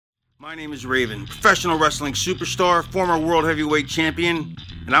My name is Raven, professional wrestling superstar, former world heavyweight champion,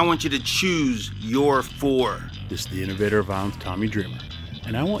 and I want you to choose your four. This is the innovator of violence, Tommy Dreamer,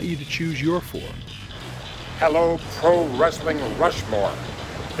 and I want you to choose your four. Hello, Pro Wrestling Rushmore.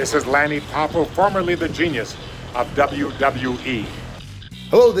 This is Lanny Poffo, formerly the genius of WWE.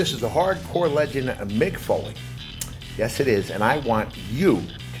 Hello, this is the hardcore legend Mick Foley. Yes, it is, and I want you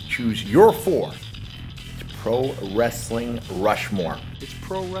to choose your four. It's Pro Wrestling Rushmore. It's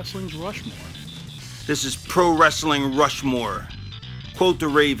Pro Wrestling's Rushmore. This is Pro Wrestling Rushmore. Quote the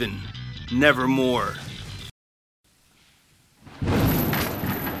Raven, nevermore.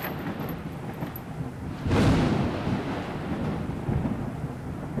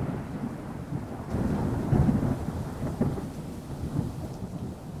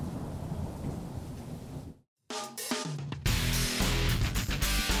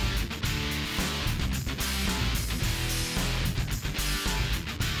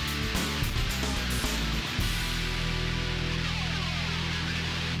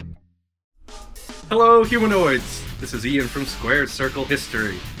 Hello, humanoids! This is Ian from Squared Circle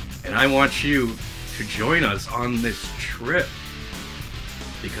History, and I want you to join us on this trip.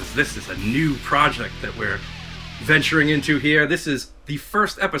 Because this is a new project that we're venturing into here. This is the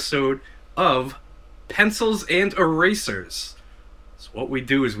first episode of Pencils and Erasers. So what we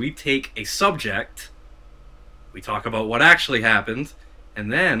do is we take a subject, we talk about what actually happened,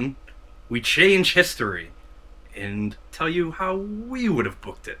 and then we change history and tell you how we would have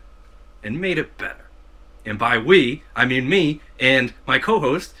booked it and made it better. And by we, I mean me and my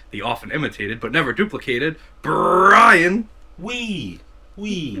co-host, the often imitated but never duplicated, Brian. We.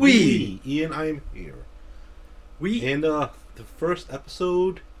 Ian, I am here. And the first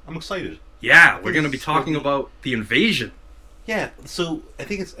episode, I'm excited. Yeah, we're going to be talking about the invasion. Yeah, so I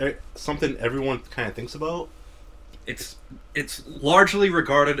think it's something everyone kind of thinks about. It's largely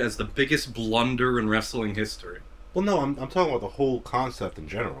regarded as the biggest blunder in wrestling history. Well, no, I'm talking about the whole concept in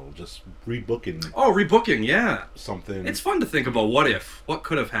general, just rebooking. Oh, rebooking, yeah. Something. It's fun to think about what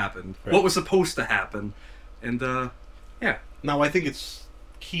could have happened, right. What was supposed to happen, and, yeah. Now, I think it's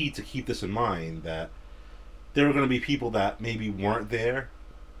key to keep this in mind that there are going to be people that maybe weren't there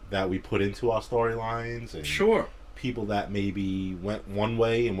that we put into our storylines, and sure, people that maybe went one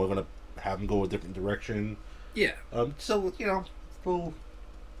way and we're going to have them go a different direction. Yeah. So, we'll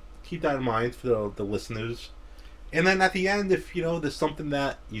keep that in mind for the listeners. And then at the end, if, there's something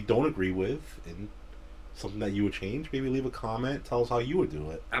that you don't agree with and something that you would change, maybe leave a comment, tell us how you would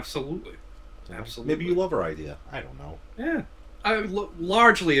do it. Absolutely. Absolutely. Maybe you love our idea. I don't know. Yeah.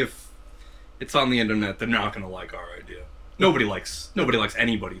 Largely, if it's on the internet, they're not going to like our idea. Nobody likes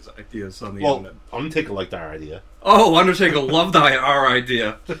anybody's ideas on the internet. Undertaker liked our idea. Oh, Undertaker loved our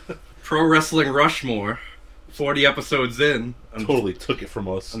idea. Pro Wrestling Rushmore, 40 episodes in. Totally took it from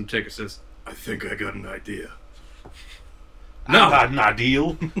us. Undertaker says, I think I got an idea. No, not an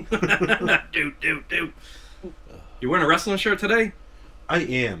ideal. Dude. You wearing a wrestling shirt today? I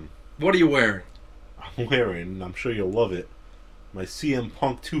am. What are you wearing? I'm wearing, I'm sure you'll love it, my CM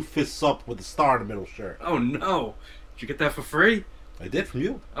Punk 2 fists up with a star in the middle shirt. Oh no. Did you get that for free? I did from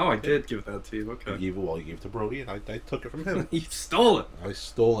you. Oh, I did give that to you. Okay. You gave it to Brody, and I took it from him. You stole it. I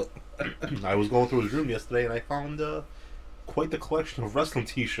stole it. I was going through his room yesterday, and I found quite the collection of wrestling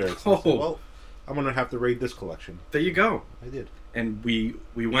T-shirts. Oh. I said, well, I'm going to have to raid this collection. There you go. I did. And we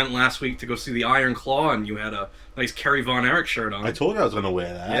went last week to go see the Iron Claw, and you had a nice Kerry Von Erich shirt on. I told you I was going to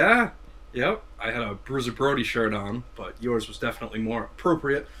wear that. Yeah. Yep. I had a Bruiser Brody shirt on, but yours was definitely more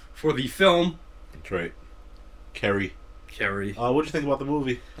appropriate for the film. That's right. Kerry. What'd you think about the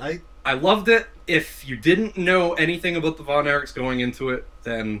movie? I loved it. If you didn't know anything about the Von Erichs going into it,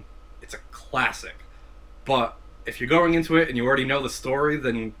 then it's a classic. But if you're going into it and you already know the story,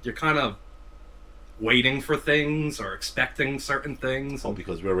 then you're kind of waiting for things or expecting certain things. Oh,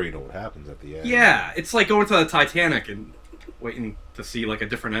 because we already know what happens at the end. Yeah, it's like going to the Titanic and waiting to see like a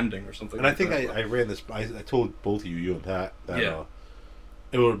different ending or something. And I think I ran this. I told both of you and Pat that yeah.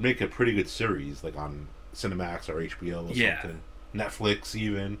 It would make a pretty good series, like on Cinemax or HBO or yeah. something. Netflix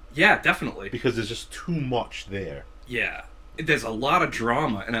even. Yeah, definitely. Because there's just too much there. Yeah. There's a lot of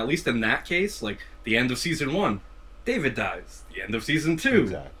drama, and at least in that case, like the end of season 1, David dies. The end of season 2.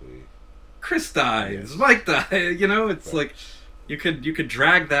 Exactly. Chris dies. Yes. Mike dies. It's right. like you could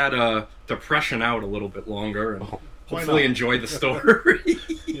drag that depression out a little bit longer and hopefully enjoy the story.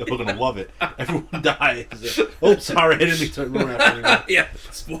 You're gonna love it. Everyone dies. Oh, sorry, I didn't mean to ruin that. Yeah,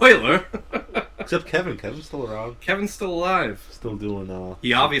 spoiler. Except Kevin. Kevin's still around. Kevin's still alive. Still doing.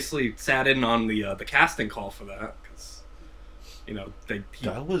 He obviously sat in on the casting call for that because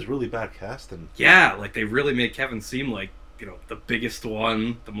that was really bad casting. Yeah, like they really made Kevin seem like the biggest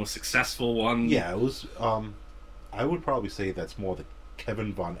one, the most successful one. Yeah, it was. I would probably say that's more the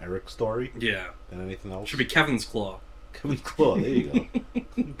Kevin Von Erich story. Yeah. Than anything else. Should be Kevin's Claw. Kevin's Claw. There you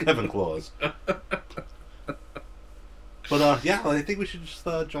go. Kevin Claws. But yeah, I think we should just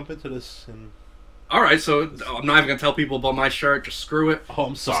jump into this. And all right, so I'm not even gonna tell people about my shirt. Just screw it. oh,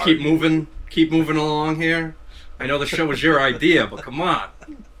 I'm sorry. Just keep moving along here. I know the show was your idea, but come on.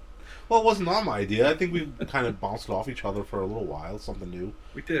 Well, it wasn't on my idea. I think we kind of bounced off each other for a little while. Something new.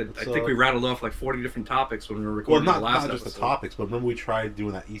 We did. It's, I think we rattled off like 40 different topics when we were recording Well, the last not just episode. the topics, but remember we tried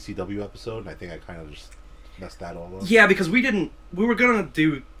doing that ECW episode, and I think I kind of just messed that all up. Yeah, because we were gonna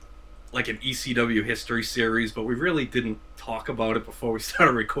do like an ECW history series, but we really didn't talk about it before we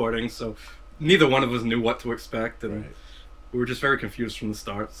started recording, so neither one of us knew what to expect, and Right. we were just very confused from the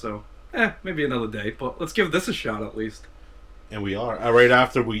start. So, maybe another day, but let's give this a shot at least. And we are. Right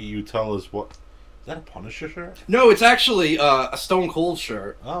after you tell us what... Is that a Punisher shirt? No, it's actually a Stone Cold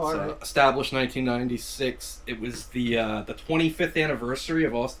shirt. Oh, It's, alright. established 1996. It was the 25th anniversary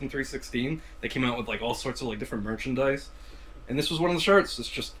of Austin 316. They came out with like all sorts of like different merchandise, and this was one of the shirts. It's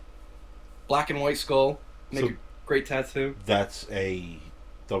just black and white skull. Make So- a great tattoo. That's a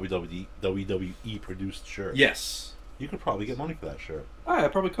WWE produced shirt. Yes. You could probably get money for that shirt. Oh, I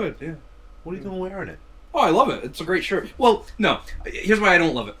probably could. Yeah. What are you doing wearing it? Oh, I love it. It's a great shirt. Well, no. Here's why I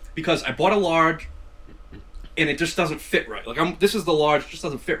don't love it. Because I bought a large, and it just doesn't fit right. Like, this is the large, it just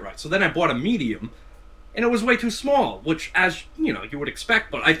doesn't fit right. So then I bought a medium, and it was way too small, which, as, you would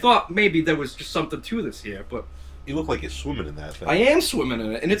expect. But I thought maybe there was just something to this here. But You look like you're swimming in that thing. I am swimming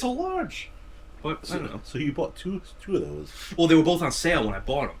in it, and it's a large. But, I don't know. So you bought two of those. Well, they were both on sale when I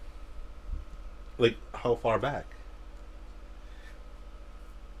bought them. Like, how far back?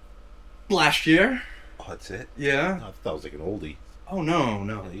 Last year. Oh, that's it? Yeah. I thought that was like an oldie. Oh, no.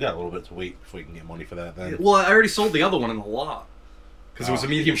 You got a little bit to wait before you can get money for that then. Well, I already sold the other one in the lot. Because it was a Oh.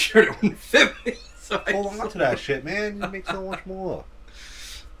 medium shirt, it wouldn't fit me. So I Hold on to that shit, man. You make so much more.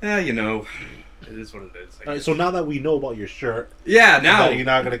 Yeah, it is what it is. I All right, guess. so now that we know about your shirt, Yeah, now. that you're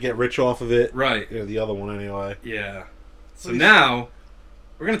not going to get rich off of it. Right. The other one anyway. Yeah. So What is- now,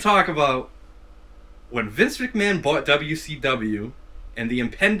 we're going to talk about when Vince McMahon bought WCW and the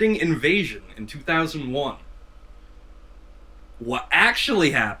impending invasion in 2001. What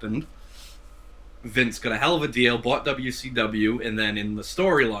actually happened, Vince got a hell of a deal, bought WCW, and then in the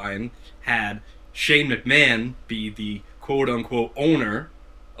storyline had Shane McMahon be the quote-unquote owner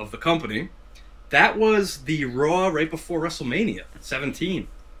of the company. That was the Raw right before WrestleMania 17.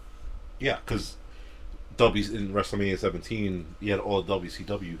 Yeah, because in WrestleMania 17, you had all the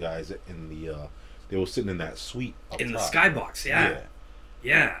WCW guys in the... they were sitting in that suite up In the top. skybox, yeah.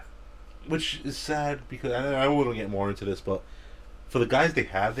 Yeah. Which is sad because I wouldn't get more into this, but for the guys they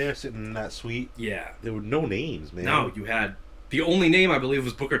had there sitting in that suite, Yeah. there were no names, man. No, you had... The only name, I believe,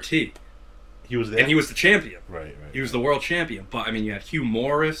 was Booker T. He was there? And he was the champion. Right. He was the world champion. But, I mean, you had Hugh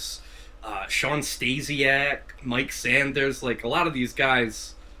Morris, Sean Stasiak, Mike Sanders, like, a lot of these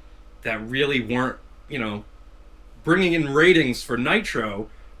guys that really weren't, bringing in ratings for Nitro,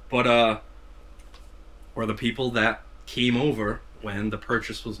 but, were the people that came over when the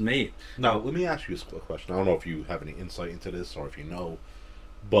purchase was made. Now, let me ask you a question. I don't know if you have any insight into this or if you know,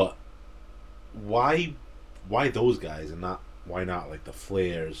 but why those guys and why not like the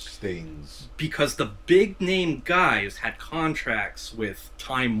Flairs, Stings? Because the big name guys had contracts with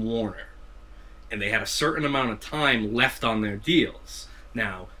Time Warner, and they had a certain amount of time left on their deals.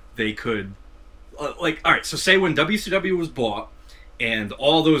 Now, they could, alright, so say when WCW was bought, and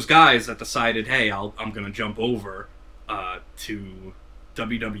all those guys that decided, hey, I'm going to jump over to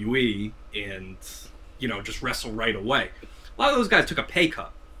WWE and, just wrestle right away. A lot of those guys took a pay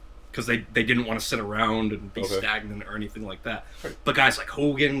cut because they didn't want to sit around and be stagnant or anything like that. Right. But guys like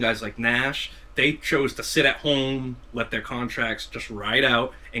Hogan, guys like Nash, they chose to sit at home, let their contracts just ride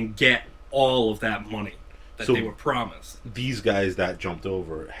out, and get all of that money that So- they were promised. These guys that jumped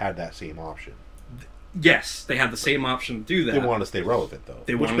over had that same option. Yes, they had the same option to do that. They wanted to stay relevant, though.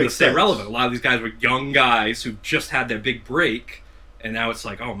 They which wanted to makes stay sense. relevant. A lot of these guys were young guys who just had their big break, and now it's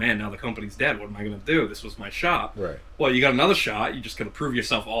like, oh man, now the company's dead. What am I going to do? This was my shot. Right. Well, you got another shot. You just got to prove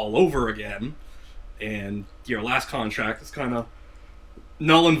yourself all over again, and your last contract is kind of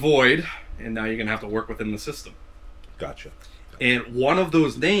null and void, and now you're going to have to work within the system. Gotcha. And one of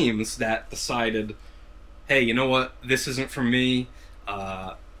those names that decided, hey, you know what? This isn't for me.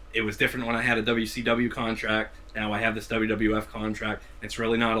 It was different when I had a WCW contract. Now I have this WWF contract. It's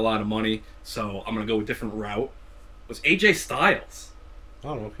really not a lot of money, so I'm going to go a different route. Was AJ Styles.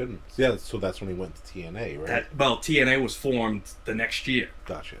 Oh, no kidding. Yeah, so that's when he went to TNA, right? TNA was formed the next year.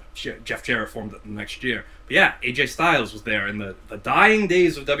 Gotcha. Jeff Jarrett formed it the next year. But yeah, AJ Styles was there in the dying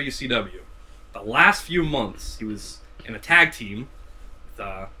days of WCW. The last few months, he was in a tag team with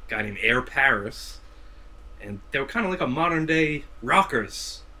a guy named Air Paris. And they were kind of like a modern-day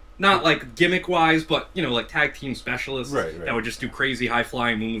Rockers. Not like gimmick-wise, but, like tag team specialists that would just do crazy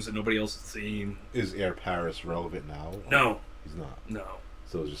high-flying moves that nobody else had seen. Is Air Paris relevant now? No. He's not? No.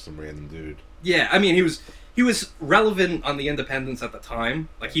 So it's just some random dude. Yeah, I mean, he was relevant on the independents at the time.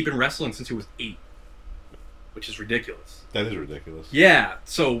 Like, he'd been wrestling since he was 8. Which is ridiculous. That is ridiculous. Yeah,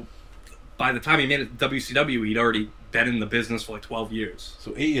 so by the time he made it to WCW, he'd already been in the business for like 12 years.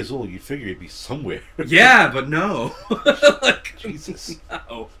 So 8 years old, you'd figure he'd be somewhere. Yeah, but no. Like, Jesus.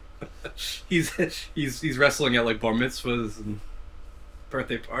 No. He's wrestling at like bar mitzvahs and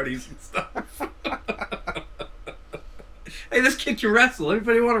birthday parties and stuff. Hey, this kid can wrestle.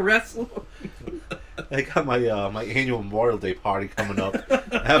 Anybody want to wrestle? I got my my annual Memorial Day party coming up.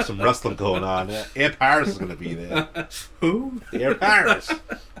 I have some wrestling going on. Air Paris is going to be there. Who? Air Paris.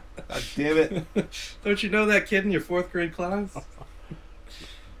 God damn it. Don't you know that kid in your 4th grade class?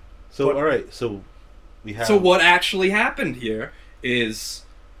 So, alright, so we have... So what actually happened here is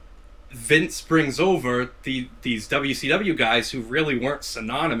Vince brings over these WCW guys who really weren't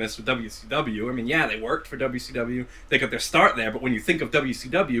synonymous with WCW. I mean, yeah, they worked for WCW. They got their start there, but when you think of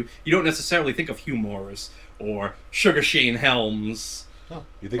WCW, you don't necessarily think of Hugh Morris or Sugar Shane Helms or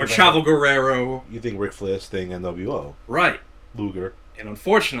Chavo Guerrero. You think Ric Flair, Sting, NWO. Right. Luger. And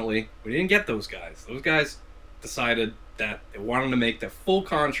unfortunately, we didn't get those guys. Those guys decided that they wanted to make their full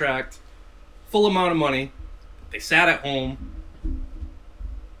contract, full amount of money. They sat at home,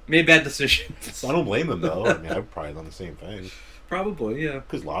 made bad decisions. I don't blame them, though. I mean, I've probably done the same thing. Probably, yeah.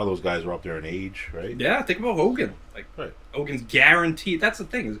 Because a lot of those guys are up there in age, right? Yeah, think about Hogan. Like, Hogan's guaranteed. That's the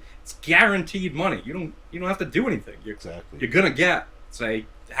thing. It's guaranteed money. You don't have to do anything. Exactly. You're gonna get, say,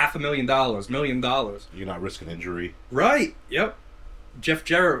 $500,000, $1 million. You're not risking injury. Right. Yep. Jeff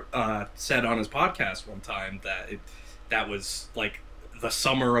Jarrett said on his podcast one time that that was like the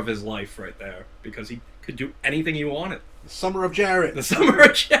summer of his life right there because he could do anything he wanted. The summer of Jarrett. The summer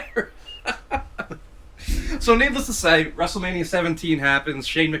of Jarrett. So needless to say, WrestleMania 17 happens.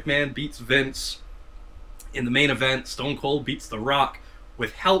 Shane McMahon beats Vince in the main event. Stone Cold beats The Rock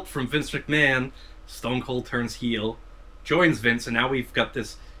with help from Vince McMahon. Stone Cold turns heel, joins Vince, and now we've got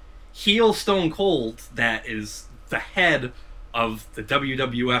this heel Stone Cold that is the head of the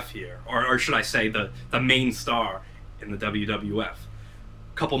WWF here, or should I say the main star in the WWF.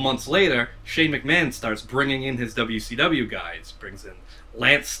 A couple months later, Shane McMahon starts bringing in his WCW guys, brings in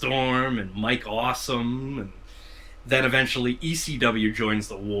Lance Storm and Mike Awesome, and then eventually ECW joins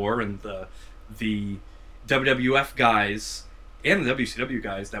the war, and the WWF guys and the WCW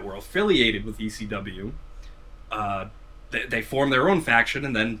guys that were affiliated with ECW, they form their own faction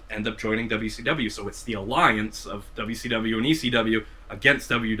and then end up joining WCW. So it's the alliance of WCW and ECW against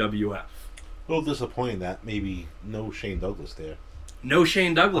WWF. A little disappointing that maybe no Shane Douglas there. No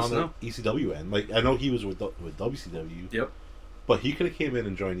Shane Douglas, on no. the ECW end. Like, I know he was with WCW. Yep. But he could have came in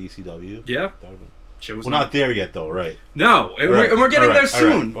and joined ECW. Yeah. We're not there yet, though, right? No, and we're getting there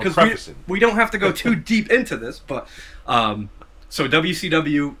soon because we don't have to go too deep into this. But so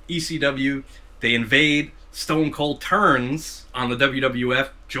WCW, ECW, they invade. Stone Cold turns on the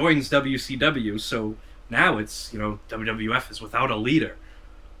WWF, joins WCW. So now it's WWF is without a leader.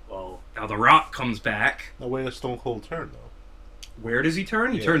 Well, now The Rock comes back. Now where does Stone Cold turn though? Where does he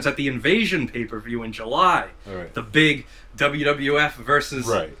turn? He turns at the Invasion pay-per-view in July. All right. The big WWF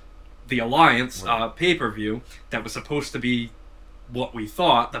versus the Alliance pay-per-view that was supposed to be what we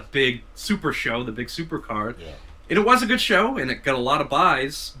thought, the big super show, the big super card. Yeah. And it was a good show, and it got a lot of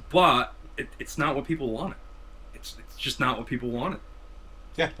buys, but it's not what people wanted. It's just not what people wanted.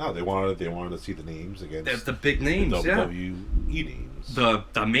 Yeah, no, they wanted to see the names against the big names, the WWE names.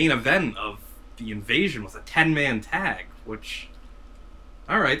 The main event of the Invasion was a 10-man tag, which,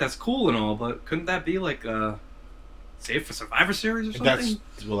 all right, that's cool and all, but couldn't that be like saved for Survivor Series or something?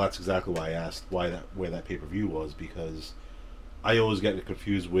 That's exactly why I asked where that pay-per-view was, because I always get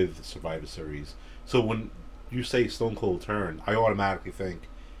confused with Survivor Series. So when you say Stone Cold turn, I automatically think,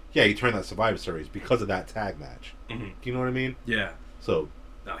 yeah, he turned that Survivor Series because of that tag match. Mm-hmm. Do you know what I mean? Yeah. So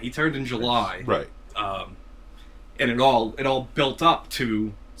no, he turned in July. Right. And it all built up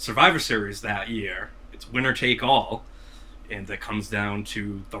to Survivor Series that year. It's winner take all, and that comes down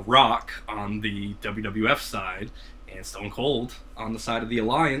to The Rock on the WWF side and Stone Cold on the side of the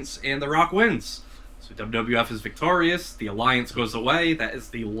Alliance, and The Rock wins. So WWF is victorious. The Alliance goes away. That is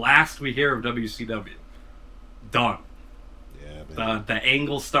the last we hear of WCW. Done. Yeah, man. The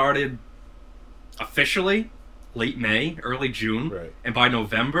angle started officially late May, early June, Right. and by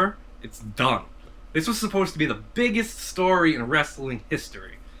November, it's done. This was supposed to be the biggest story in wrestling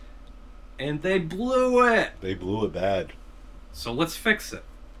history, and they blew it. They blew it bad. So let's fix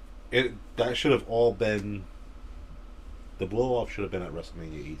it. That should have all been... The blow-off should have been at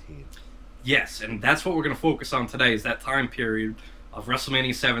WrestleMania 18. Yes, and that's what we're going to focus on today, is that time period of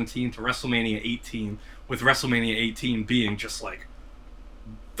WrestleMania 17 to WrestleMania 18, with WrestleMania 18 being just like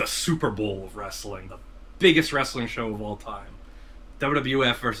the Super Bowl of wrestling, the biggest wrestling show of all time.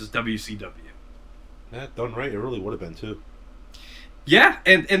 WWF versus WCW. Yeah, done right, it really would have been, too. Yeah,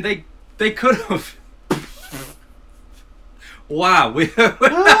 and they could have... Wow. Wait,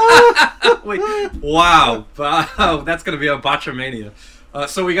 wow. Wow, that's going to be on Botchamania.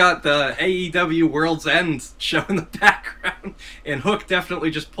 So we got the AEW World's End show in the background, and Hook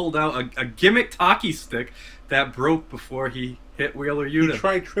definitely just pulled out a gimmick talkie stick that broke before he hit Wheeler Yuta. He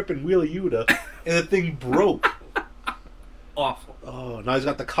tried tripping Wheeler Yuta, and the thing broke. Awful. Oh, now he's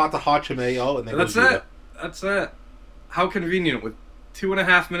got the Kata Hachime. Oh, and then That's it. That's it. How convenient, with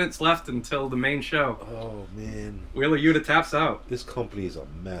 2.5 minutes left until the main show. Oh, man. Wheeler Yuta taps out. This company is a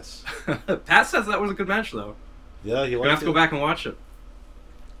mess. Pat says that was a good match, though. Yeah, you We're going to have to go back and watch it.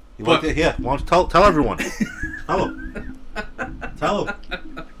 You liked it? Yeah. Why don't you tell everyone. Tell them. Tell them.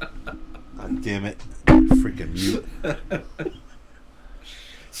 God damn it. Freaking mute.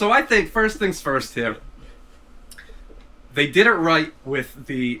 So I think, first things first here, they did it right with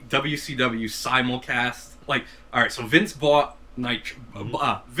the WCW simulcast. Like, all right, so Vince bought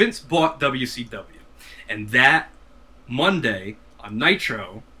WCW, and that Monday on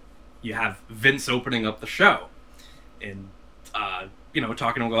Nitro, you have Vince opening up the show, and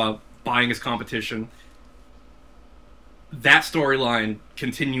talking about buying his competition. That storyline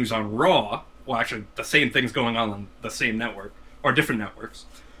continues on Raw. Well, actually, the same thing's going on the same network or different networks,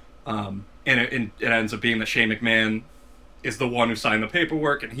 and it ends up being that Shane McMahon is the one who signed the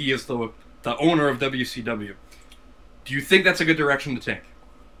paperwork, and he is the owner of WCW. Do you think that's a good direction to take?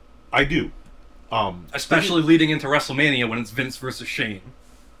 I do. Especially leading into WrestleMania when it's Vince versus Shane.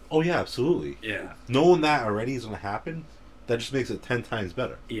 Oh, yeah, absolutely. Yeah. Knowing that already is going to happen, that just makes it 10 times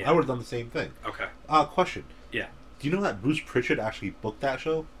better. Yeah. I would have done the same thing. Okay. Question. Yeah. Do you know that Bruce Pritchard actually booked that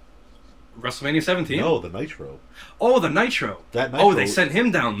show? WrestleMania 17? No, the Nitro. Oh, the Nitro. That Nitro. Oh, they sent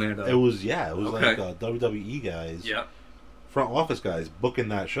him down there, though. It was Okay. like WWE guys. Yeah. Front office guys booking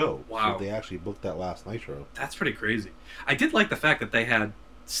that show. Wow. So they actually booked that last Nitro. That's pretty crazy. I did like the fact that they had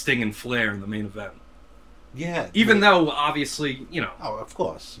Sting and Flair in the main event. Yeah. Even though, obviously, Oh, of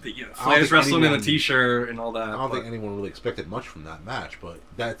course. Flair's wrestling in a t-shirt and all that. I don't think anyone really expected much from that match, but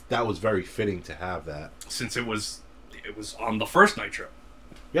that was very fitting to have that. Since it was on the first Nitro.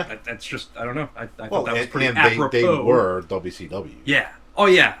 Yeah. That's just, I don't know. I thought Well, that was pretty and apropos. they were WCW. Yeah. Oh,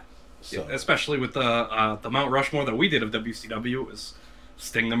 yeah. So. Especially with the Mount Rushmore that we did of WCW, it was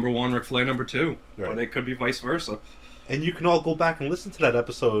Sting number 1, Ric Flair number 2. Right. Or they could be vice versa. And you can all go back and listen to that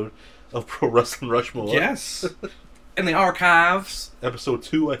episode of Pro Wrestling Rushmore. Yes. In the archives. Episode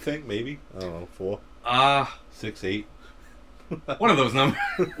 2, I think, maybe. I don't know, 4. 6, 8. One of those numbers.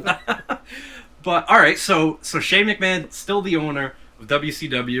 But, alright, so Shane McMahon, still the owner of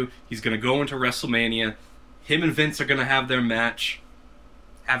WCW. He's going to go into WrestleMania. Him and Vince are going to have their match.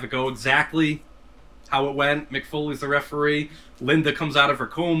 Have it go exactly how it went. Mick Foley's the referee. Linda comes out of her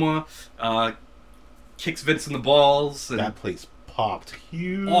coma. Kicks Vince in the balls. And That place popped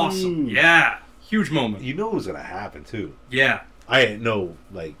huge. awesome. Yeah. Huge moment. You know it was going to happen, too. Yeah. I didn't know,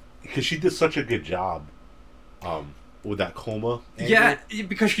 because she did such a good job with that coma angle. Yeah,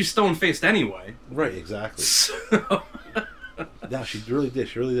 because she's stone-faced anyway. Right, exactly. So... Yeah, she really did.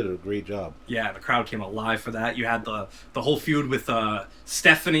 She really did a great job. Yeah, the crowd came alive for that. You had the whole feud with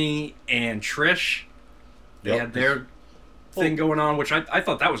Stephanie and Trish. They had their thing going on, which I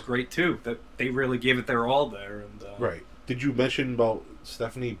thought that was great, too. That they really gave it their all there. And Right. Did you mention about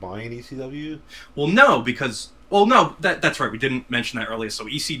Stephanie buying ECW? Well, no, because... Well, no, that's right. We didn't mention that earlier. So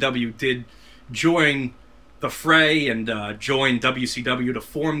ECW did join the fray and join WCW to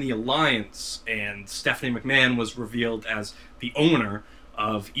form the alliance. And Stephanie McMahon was revealed as the owner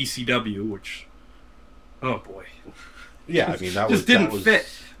of ECW, which... Oh, boy. Yeah, I mean, that just didn't fit.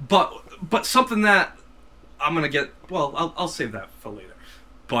 But something that I'm going to get... Well, I'll save that for later.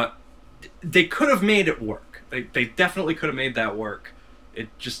 But they could have made it work. They definitely could have made that work. It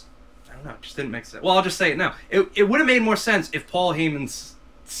just... I don't know. It just didn't make sense. Well, I'll just say it now. It would have made more sense if Paul Heyman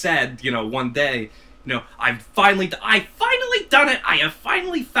said, one day, I finally done it. I have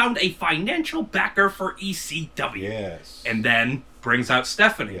finally found a financial backer for ECW. Yes. And then brings out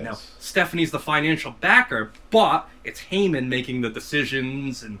Stephanie. Yes. Now, Stephanie's the financial backer, but it's Heyman making the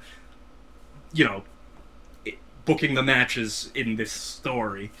decisions and, booking the matches in this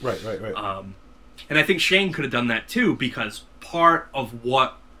story. Right. And I think Shane could have done that too, because part of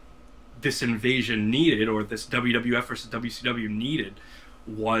what this invasion needed, or this WWF versus WCW needed,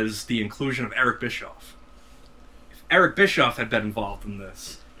 was the inclusion of Eric Bischoff. If Eric Bischoff had been involved in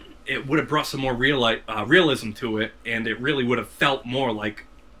this, it would have brought some more realism to it, and it really would have felt more like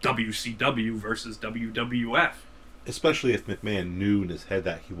WCW versus WWF. Especially if McMahon knew in his head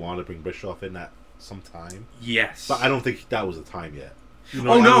that he wanted to bring Bischoff in at some time. Yes. But I don't think that was the time yet.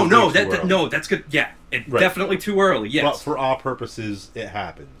 That's good. Yeah, definitely too early. Yes. But for our purposes, it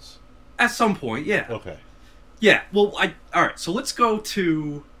happens. At some point, yeah. Okay. Yeah. Well, all right. So let's go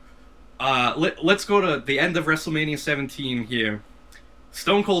to, let's go to the end of WrestleMania 17 here.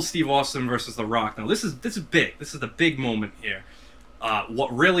 Stone Cold Steve Austin versus The Rock. Now this is big. This is the big moment here.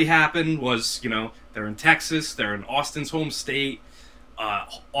 What really happened was, they're in Texas. They're in Austin's home state.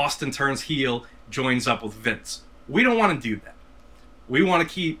 Austin turns heel, joins up with Vince. We don't want to do that. We want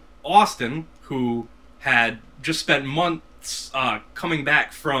to keep Austin, who had just spent months coming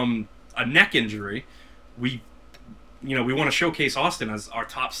back from a neck injury. We want to showcase Austin as our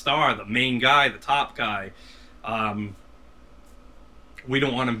top star, the main guy, the top guy. We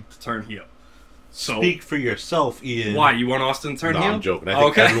don't want him to turn heel. So speak for yourself, Ian. Why? You want Austin to turn heel? No, I'm joking. I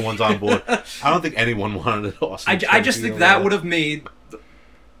think everyone's on board. I don't think anyone wanted Austin to turn I just think that would have made...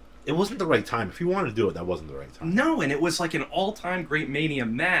 It wasn't the right time. If you wanted to do it, that wasn't the right time. No, and it was like an all-time great Mania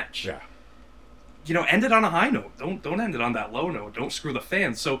match. Yeah. End it on a high note. Don't end it on that low note. Don't screw the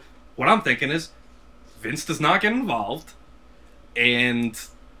fans. So what I'm thinking is Vince does not get involved, and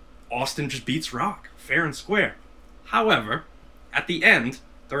Austin just beats Rock, fair and square. However, at the end,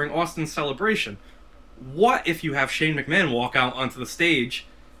 during Austin's celebration, what if you have Shane McMahon walk out onto the stage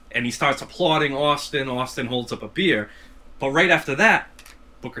and he starts applauding Austin, Austin holds up a beer, but right after that,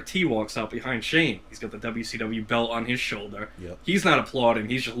 Booker T walks out behind Shane. He's got the WCW belt on his shoulder. Yep. He's not applauding,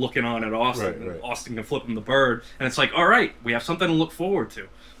 he's just looking on at Austin. Right. Austin can flip him the bird, and it's like, all right, we have something to look forward to.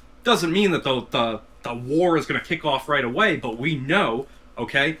 Doesn't mean that the war is going to kick off right away, but we know,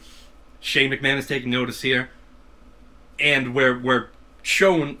 okay, Shane McMahon is taking notice here, and we're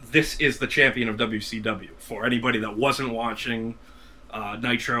shown this is the champion of WCW. For anybody that wasn't watching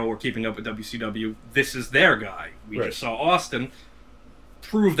Nitro or keeping up with WCW, this is their guy. We just saw Austin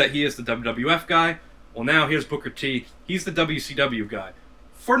prove that he is the WWF guy. Well, now here's Booker T. He's the WCW guy.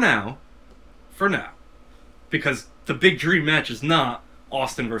 For now. Because the big dream match is not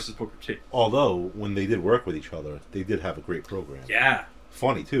Austin versus Booker T. Although, when they did work with each other, they did have a great program. Yeah.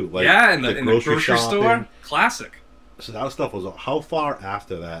 Funny, too. Like, in the grocery store. Classic. So that stuff was... How far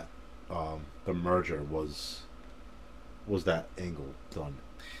after that, the merger, was that angle done?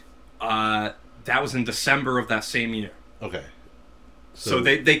 That was in December of that same year. Okay. So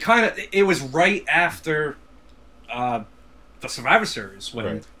they kind of... It was right after the Survivor Series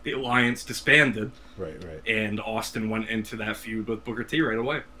when the Alliance disbanded. Right. And Austin went into that feud with Booker T right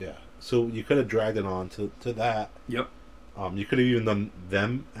away. Yeah. So you could have dragged it on to that. Yep. You could have even done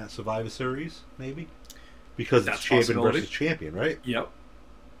them at Survivor Series, maybe. Because it's champion versus champion, right? Yep.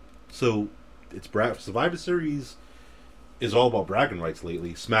 So it's Survivor Series is all about bragging rights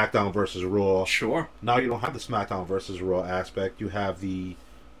lately. SmackDown versus Raw. Sure. Now you don't have the SmackDown versus Raw aspect. You have the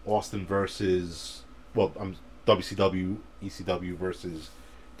Austin versus WCW, ECW versus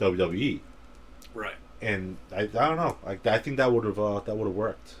WWE. Right. And I don't know. I think that would have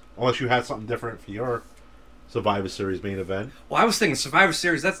worked. Unless you had something different for your Survivor Series main event. Well, I was thinking Survivor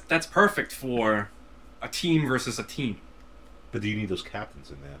Series. That's perfect for a team versus a team. But do you need those captains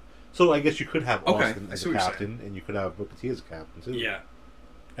in there? So I guess you could have Austin as a captain, and you could have Booker T as a captain too. Yeah.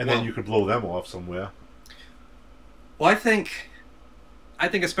 And then you could blow them off somewhere. Well, I think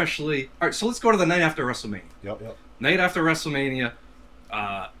especially... All right, so let's go to the night after WrestleMania. Yep. Night after WrestleMania,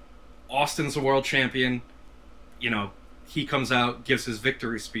 Austin's the world champion. He comes out, gives his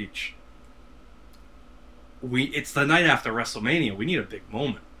victory speech. It's the night after WrestleMania. We need a big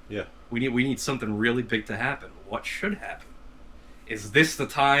moment. Yeah. We need something really big to happen. What should happen? Is this the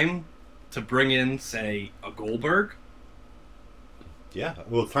time to bring in, say, a Goldberg? Yeah,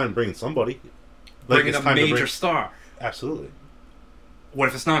 well, it's time to bring in somebody. Bring in a major star. Absolutely. What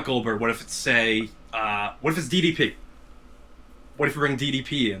if it's not Goldberg? What if it's, say, what if it's DDP? What if you bring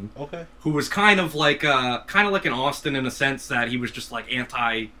DDP in? Okay. Who was kind of like an Austin in a sense that he was just like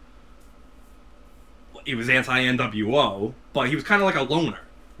anti-NWO, but he was kind of like a loner.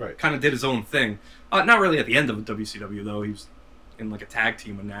 Right. Kind of did his own thing. Not really at the end of WCW, though. He was in like a tag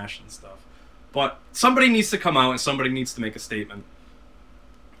team with Nash and stuff. But somebody needs to come out and somebody needs to make a statement.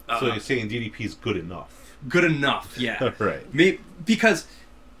 So you're saying DDP is good enough? Good enough, yeah. Right. Because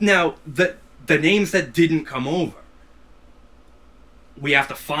now the names that didn't come over, we have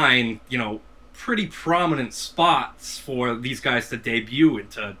to find, pretty prominent spots for these guys to debut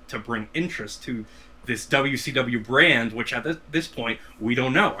and to bring interest to this WCW brand, which at this point, we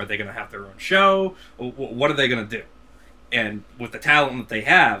don't know. Are they going to have their own show? What are they going to do? And with the talent that they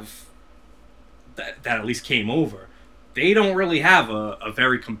have, that at least came over, they don't really have a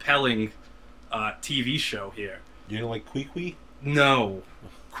very compelling TV show here. You don't like Kwee? No.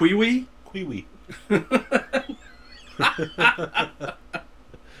 Kwee? Kwee.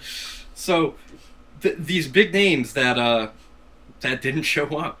 So, these big names that didn't show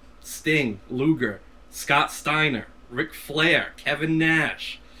up: Sting, Luger, Scott Steiner, Ric Flair, Kevin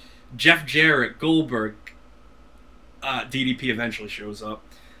Nash, Jeff Jarrett, Goldberg. DDP eventually shows up.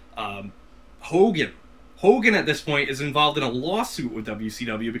 Hogan. Hogan at this point is involved in a lawsuit with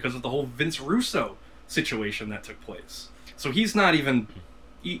WCW because of the whole Vince Russo situation that took place. So he's not even...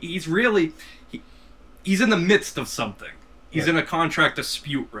 He's really... He's in the midst of something. He's in a contract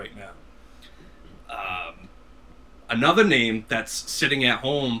dispute right now. Another name that's sitting at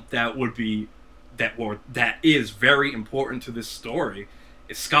home that is very important to this story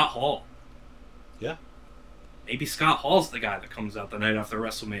is Scott Hall. Yeah. Maybe Scott Hall's the guy that comes out the night after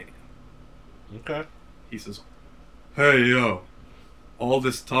WrestleMania. Okay. He says, "Hey, yo, all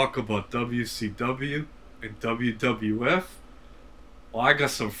this talk about WCW and WWF, well, I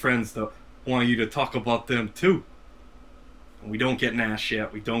got some friends that want you to talk about them too. And we don't get Nash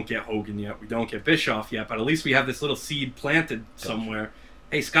yet, we don't get Hogan yet, we don't get Bischoff yet, but at least we have this little seed planted somewhere.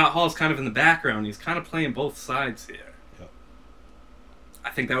 Hey, Scott Hall's kind of in the background. He's kind of playing both sides here." Yep. I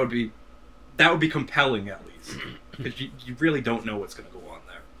think that would be compelling, at least, because you really don't know what's going to go on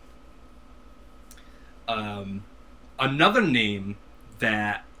there. Another name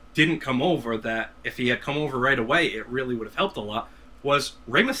that didn't come over, that if he had come over right away, it really would have helped a lot, was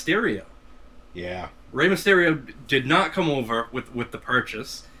Rey Mysterio. Yeah. Rey Mysterio did not come over with the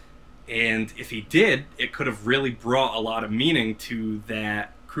purchase, and if he did, it could have really brought a lot of meaning to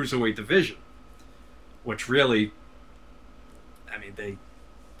that Cruiserweight division, which really, they...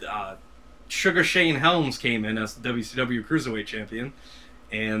 Sugar Shane Helms came in as the WCW Cruiserweight Champion,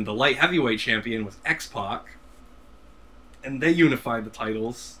 and the Light Heavyweight Champion was X-Pac, and they unified the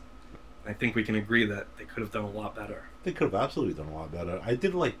titles. I think we can agree that they could have done a lot better. They could have absolutely done a lot better. I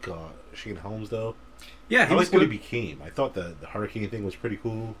did like Shane Helms, though. Yeah, I liked what he became. I thought the Hurricane thing was pretty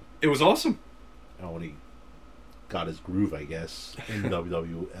cool. It was awesome. When he got his groove, I guess, in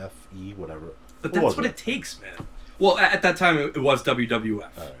WWFE, whatever. But that's what it takes, man. Well, at that time, it was WWF.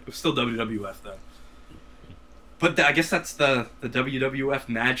 Right. It was still WWF then. But I guess that's the WWF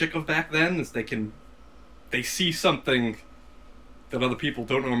magic of back then, is they see something that other people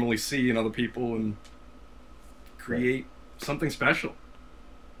don't normally see in other people and create something special.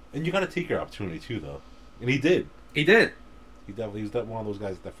 And you got to take your opportunity, too, though. And he did. He did. He was one of those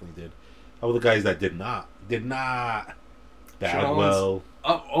guys that definitely did. How were the guys that did not? Bagwell.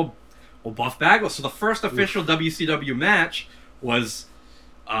 Well, Buff Bagwell. So the first official WCW match was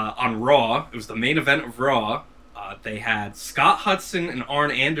on Raw. It was the main event of Raw. They had Scott Hudson and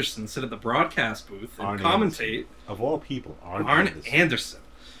Arn Anderson sit at the broadcast booth and commentate. Anderson. Of all people, Arn Anderson.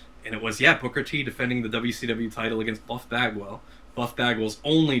 And it was, Booker T defending the WCW title against Buff Bagwell. Buff Bagwell's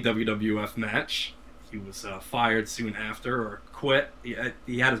only WWF match. He was fired soon after, or quit. He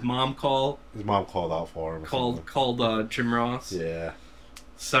had his mom call. His mom called out for him. Called Jim Ross. Yeah.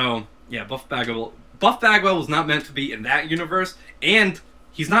 So, Buff Bagwell. Buff Bagwell was not meant to be in that universe, and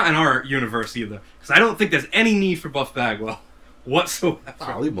he's not in our universe either. Because I don't think there's any need for Buff Bagwell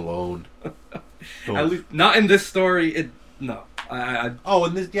whatsoever. Leave him alone. At least not in this story. No. In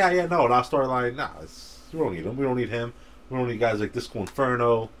this, no, in our storyline, we don't need him. We don't need him. We don't need guys like Disco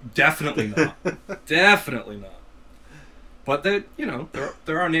Inferno. Definitely not. Definitely not. But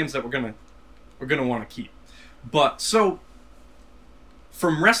there are names that we're gonna want to keep. But so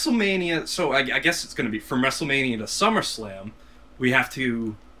from WrestleMania, so I guess it's gonna be from WrestleMania to SummerSlam, we have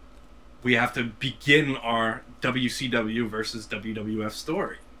to begin our WCW versus WWF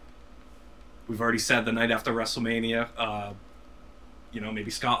story. We've already said the night after WrestleMania,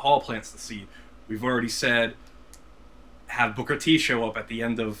 maybe Scott Hall plants the seed. We've already said have Booker T show up at the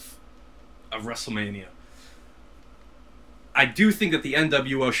end of WrestleMania. I do think that the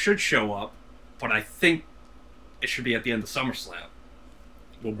NWO should show up, but I think it should be at the end of SummerSlam.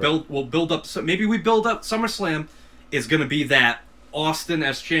 We'll build up. So maybe we build up. SummerSlam is going to be that Austin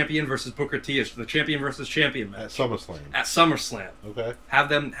as champion versus Booker T as the champion versus champion match At SummerSlam. At SummerSlam. Okay. Have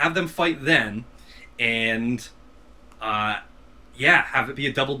them fight then, and have it be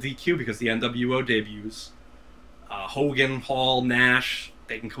a double DQ because the NWO debuts. Hogan, Hall, Nash,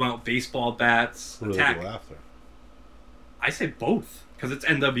 they can come out with baseball bats, What do attack. they go after? I say both because it's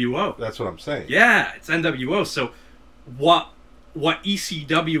NWO. That's what I'm saying. Yeah, it's NWO. So what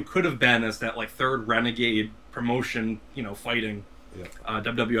ECW could have been as that like third renegade promotion, fighting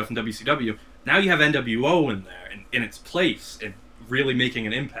WWF and WCW. Now you have NWO in there in its place and really making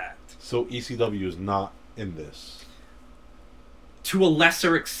an impact. So ECW is not in this. To a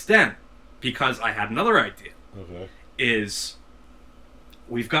lesser extent, because I had another idea. Okay. Is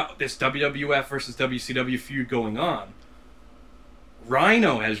we've got this WWF versus WCW feud going on.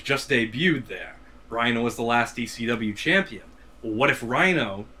 Rhino has just debuted there. Rhino was the last ECW champion. Well, what if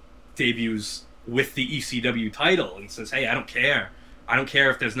Rhino debuts with the ECW title and says, hey, I don't care. I don't care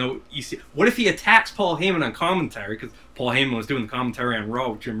if there's no EC... What if he attacks Paul Heyman on commentary? Because Paul Heyman was doing the commentary on Raw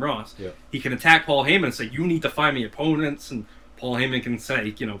with Jim Ross. Yeah. He can attack Paul Heyman and say, you need to find me opponents, and Paul Heyman can say,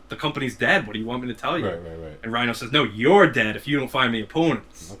 the company's dead. What do you want me to tell you? Right. And Rhino says, no, you're dead if you don't find me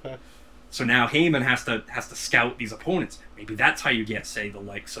opponents. Okay. So now Heyman has to scout these opponents. Maybe that's how you get, say, the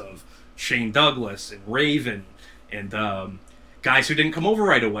likes of Shane Douglas and Raven and guys who didn't come over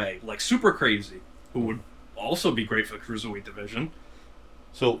right away, like Super Crazy, who would also be great for the Cruiserweight division.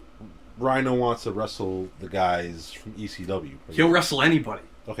 So Rhino wants to wrestle the guys from ECW. He'll wrestle anybody.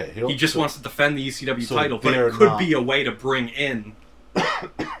 Okay. He just wants to defend the ECW so title, but they're it could not- be a way to bring in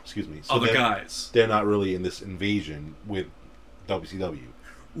Excuse me. So other they're- guys. They're not really in this invasion with WCW.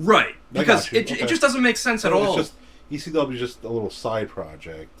 Right. I Because got you. it Okay. just doesn't make sense at So all. It's just ECW is just a little side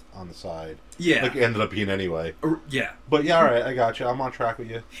project on the side. Yeah. Like it ended up being anyway. Yeah. But yeah, all right, I got you. I'm on track with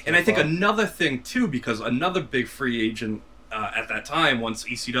you. And I think another thing, too, because another big free agent at that time, once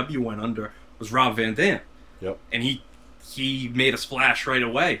ECW went under, was Rob Van Dam. Yep. And he made a splash right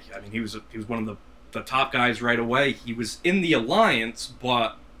away. I mean, he was one of the top guys right away. He was in the Alliance,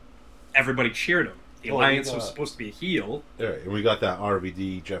 but everybody cheered him. The Alliance was supposed to be a heel. All right, and we got that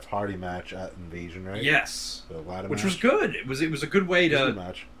RVD Jeff Hardy match at Invasion, right? Yes. The ladder Which match. was good. It was a good way It was a to... good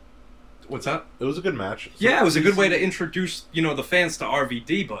match. What's that? It was a good match. So Yeah, it was a good way to introduce, the fans to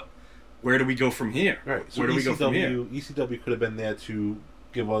RVD, but where do we go from here? Right. So where do we go from here? ECW could have been there to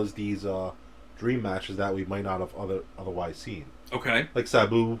give us these dream matches that we might not have otherwise seen. Okay. Like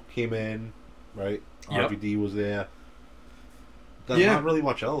Sabu came in, right? Yep. RVD was there. Yeah. Not really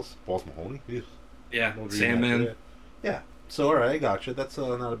much else. Balls Mahoney. Ew. Yeah, No dream match Sandman. there. Yeah. So all right, I got you. That's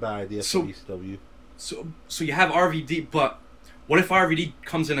not a bad idea So- for ECW. So you have RVD, but what if RVD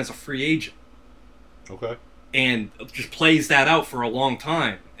comes in as a free agent Okay. and just plays that out for a long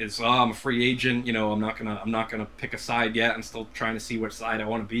time? I'm a free agent, I'm not gonna pick a side yet. I'm still trying to see which side I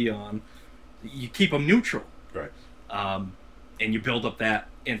want to be on. You keep them neutral, Right. and you build up that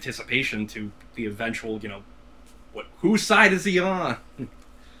anticipation to the eventual, whose side is he on?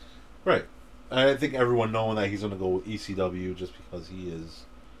 Right. I think everyone knowing that he's going to go with ECW just because he is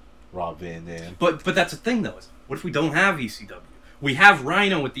Rob Van Dam. But that's the thing though. Is what if we don't have ECW? We have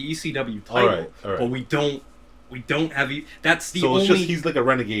Rhino with the ECW title, All right. but we don't have. That's the So only. it's just he's like a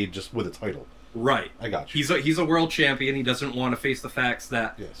renegade just with a title. Right. I got you. He's a world champion. He doesn't want to face the facts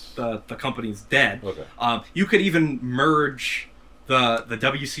that Yes. the company's dead. Okay. You could even merge the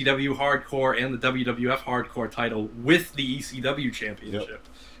WCW Hardcore and the WWF Hardcore title with the ECW Championship,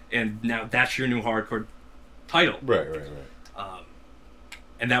 and now that's your new Hardcore title. Right.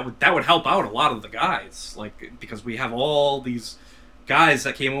 And that would help out a lot of the guys, like because we have all these guys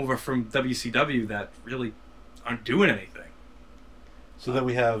that came over from WCW that really aren't doing anything. So then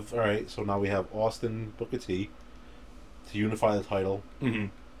we have, all right, so now we have Austin Booker T to unify the title. Mm-hmm.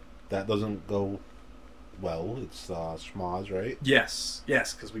 That doesn't go well. It's Schmaz, right? Yes,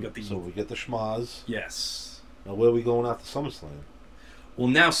 because we got the So we get the Schmaz. yes. Now where are we going after SummerSlam? Well,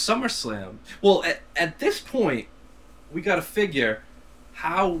 now SummerSlam. Well, at this point, we got to figure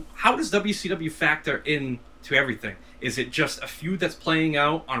how does WCW factor into everything? Is it just a feud that's playing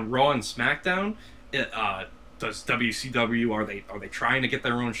out on Raw and SmackDown? Does WCW are they trying to get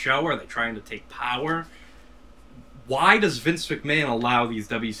their own show? Are they trying to take power? Why does Vince McMahon allow these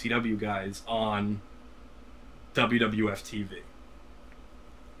WCW guys on WWF TV?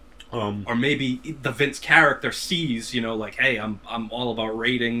 Or maybe the Vince character sees, like, hey, I'm all about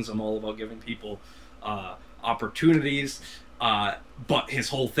ratings. I'm all about giving people opportunities. But his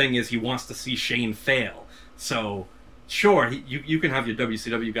whole thing is he wants to see Shane fail. So, sure, you can have your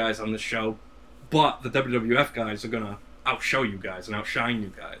WCW guys on this show, but the WWF guys are gonna outshow you guys and outshine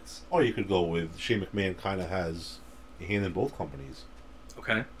you guys. Or you could go with Shane McMahon kind of has in both companies.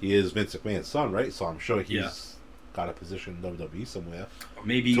 Okay. He is Vince McMahon's son, right? So I'm sure he's got a position in WWE somewhere. Or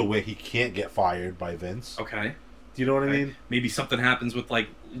maybe to where he can't get fired by Vince. Okay. Do you know what I mean? Maybe something happens with like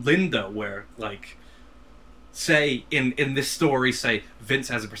Linda, where like, say in this story, say Vince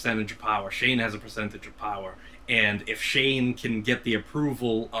has a percentage of power, Shane has a percentage of power, and if Shane can get the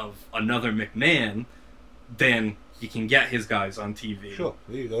approval of another McMahon, then he can get his guys on TV. Sure,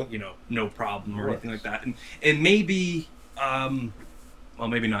 there you go. You know, no problem or anything like that. And maybe, well,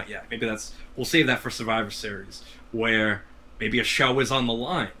 maybe not yet. Maybe we'll save that for Survivor Series, where maybe a show is on the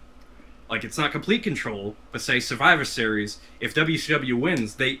line. Like, it's not complete control, but say Survivor Series, if WCW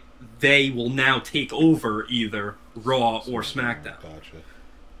wins, they will now take over either Raw or SmackDown. Gotcha.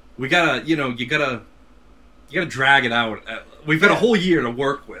 We gotta, you gotta drag it out. We've got a whole year to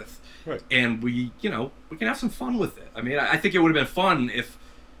work with. Right. And we can have some fun with it. I mean, I think it would have been fun if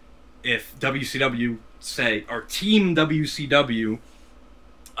WCW, say, or Team WCW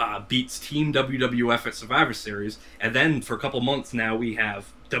beats Team WWF at Survivor Series, and then for a couple months now we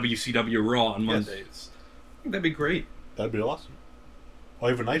have WCW Raw on Mondays. I think that'd be great. That'd be awesome.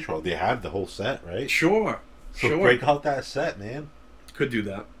 Or even Nitro. They have the whole set, right? Sure. So break out that set, man. Could do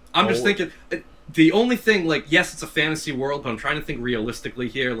that. I'm just thinking, the only thing, like, yes, it's a fantasy world, but I'm trying to think realistically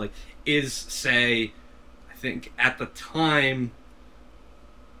here, like, is, say, I think at the time,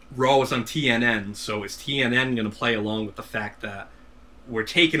 Raw was on TNN, so is TNN going to play along with the fact that we're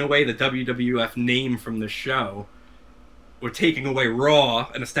taking away the WWF name from the show, we're taking away Raw,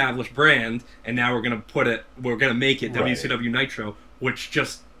 an established brand, and now we're going to make it WCW Nitro, which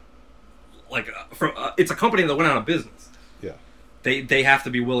just, like, it's a company that went out of business. Yeah. They have to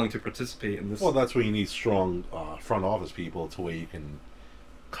be willing to participate in this. Well, that's where you need strong front office people to where you can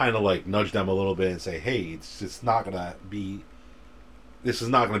kind of like nudge them a little bit and say, hey, it's not going to be... This is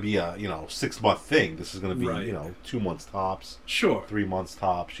not going to be a 6-month thing. This is going to be 2 months tops. Sure. 3 months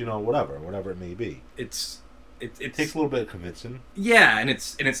tops. Whatever it may be. It takes a little bit of convincing. Yeah, and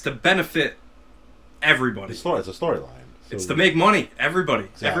it's to benefit everybody. It's a storyline. So it's to make money. Everybody,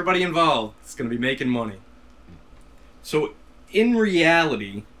 exactly. Everybody involved is going to be making money. So, in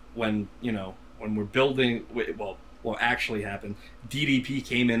reality, when we're building, what actually happened, DDP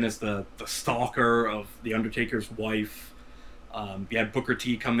came in as the stalker of the Undertaker's wife. You had Booker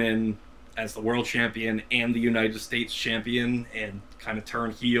T come in as the world champion and the United States champion and kind of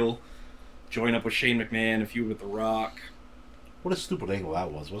turn heel, join up with Shane McMahon, a feud with The Rock. What a stupid angle that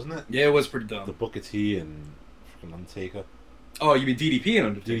was, wasn't it? Yeah, it was pretty dumb. The Booker T and freaking Undertaker. Oh, you mean DDP and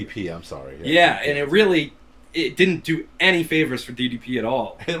Undertaker? DDP, I'm sorry. Yeah, and it didn't do any favors for DDP at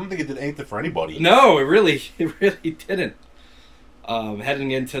all. I don't think it did anything for anybody. No, it really didn't.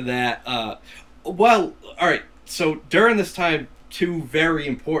 Heading into that, all right. So during this time, two very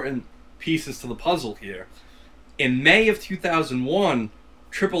important pieces to the puzzle here. In May of 2001,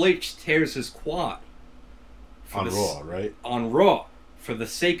 Triple H tears his quad. On Raw, right? On Raw. For the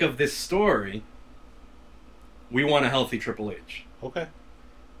sake of this story, we want a healthy Triple H. Okay.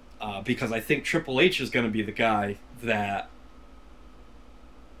 Because I think Triple H is going to be the guy that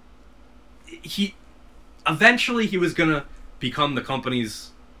eventually he was going to become the company's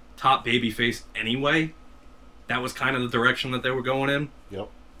top babyface anyway. That was kind of the direction that they were going in. Yep.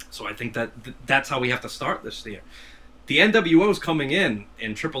 So I think that's how we have to start this year. The NWO's coming in,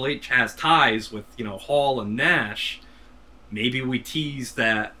 and Triple H has ties with Hall and Nash. Maybe we tease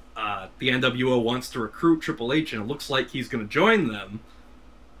that the NWO wants to recruit Triple H, and it looks like he's going to join them,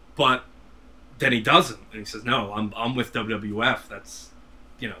 but then he doesn't, and he says, "No, I'm with WWF. That's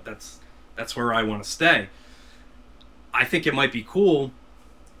where I want to stay." I think it might be cool.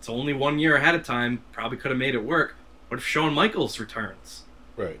 It's only 1 year ahead of time. Probably could have made it work. What if Shawn Michaels returns?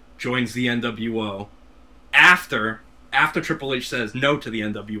 Right. Joins the NWO. After Triple H says no to the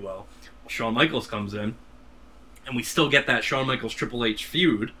NWO, Shawn Michaels comes in, and we still get that Shawn Michaels Triple H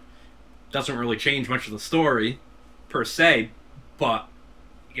feud. Doesn't really change much of the story, per se, but,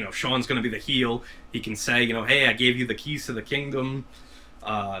 Shawn's going to be the heel. He can say, hey, I gave you the keys to the kingdom.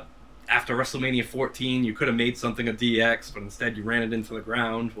 After WrestleMania 14, you could have made something of DX, but instead you ran it into the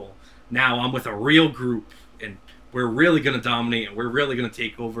ground. Well, now I'm with a real group, and we're really going to dominate, and we're really going to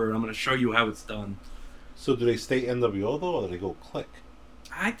take over, and I'm going to show you how it's done. So do they stay NWO, though, or do they go Click?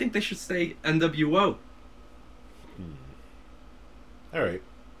 I think they should stay NWO. All right.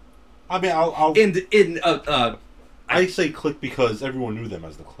 I mean, I say Click because everyone knew them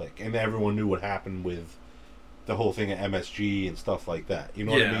as the Click, and everyone knew what happened with the whole thing at MSG and stuff like that. You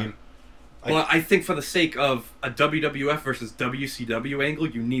know what I mean? Well, I think for the sake of a WWF versus WCW angle,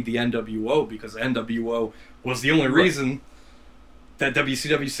 you need the NWO, because NWO was the only reason that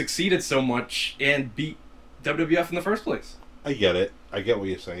WCW succeeded so much and beat WWF in the first place. I get it. I get what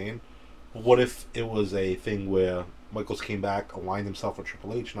you're saying. But what if it was a thing where Michaels came back, aligned himself with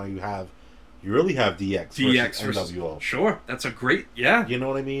Triple H? Now you really have DX versus NWO. Sure, that's a great. Yeah, You know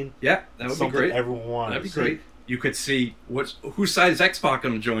what I mean? yeah, that would Something be great. everyone wanted. That'd be to see. great. You could see whose side is X-Pac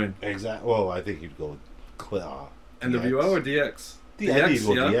going to join? Exactly. Well, I think you'd go with NWO or DX? I think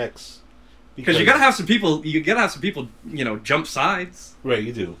you'd go yeah. DX. Because you gotta have some people. You gotta have some people. Jump sides. Right,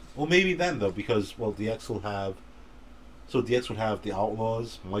 you do. Well, maybe then though, because DX will have. So DX would have the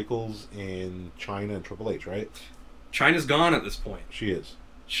Outlaws, Michaels, and China and Triple H, right? China's gone at this point. She is.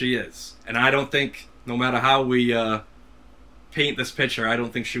 She is, and I don't think, no matter how we paint this picture, I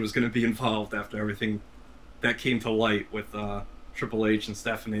don't think she was going to be involved after everything that came to light with Triple H and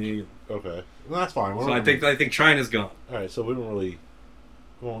Stephanie. Okay, well, that's fine. So I think China's gone. All right, so we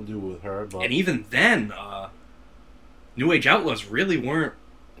won't do it with her. But And even then, New Age Outlaws really weren't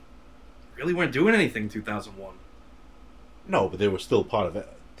doing anything in 2001. no, but they were still part of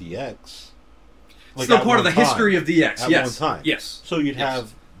DX. Still at part of the one time. history of DX. At Yes. one time. Yes. So you'd Yes.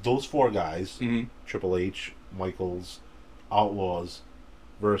 have those four guys, Mhm. Triple H, Michaels, Outlaws,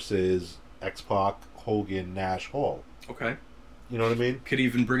 versus X-Pac, Hogan, Nash, Hall. Okay. You know what I mean? Could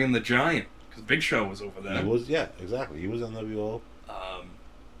even bring in the Giant because Big Show was over there. He was, yeah, exactly. He was NWO.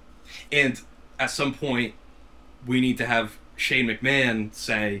 And at some point, we need to have Shane McMahon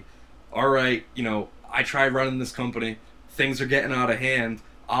say, all right, I tried running this company. Things are getting out of hand.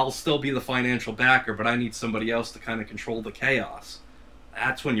 I'll still be the financial backer, but I need somebody else to kind of control the chaos.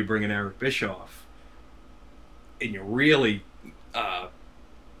 That's when you bring in Eric Bischoff. And you really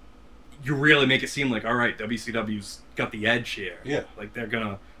make it seem like, all right, WCW's got the edge here. Yeah. Like they're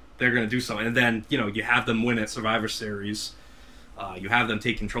gonna do something. And then, you have them win at Survivor Series. You have them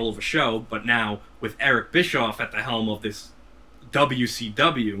take control of a show, but now with Eric Bischoff at the helm of this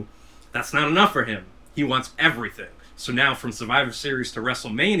WCW, that's not enough for him. He wants everything. So now from Survivor Series to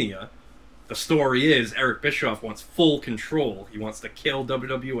WrestleMania, the story is Eric Bischoff wants full control. He wants to kill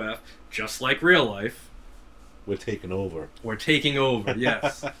WWF, just like real life. We're taking over. We're taking over,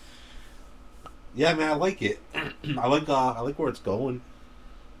 yes. Yeah, man, I like it. I like where it's going.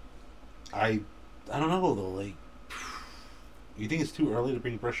 I don't know though. Like, you think it's too early to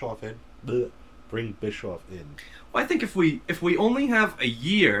bring Bischoff in? Blech. Bring Bischoff in. Well, I think if we only have a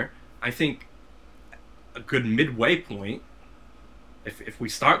year, I think a good midway point. If we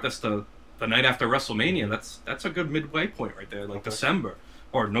start this the night after WrestleMania, that's a good midway point right there, like Okay. December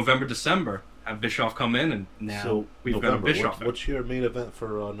or November, December. Have Bischoff come in, and now So we've November. got a Bischoff. What's your main event for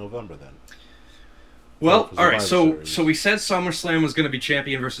November then? Well, for all right. Survivor So Series? we said SummerSlam was going to be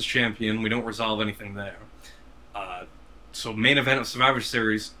champion versus champion. We don't resolve anything there. So main event of Survivor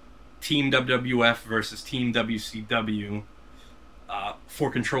Series, Team WWF versus Team WCW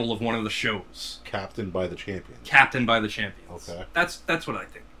for control of one of the shows. Captained by the champions. Captained by the champions. Okay. That's what I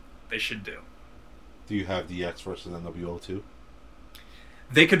think they should do. Do you have DX versus NWO too?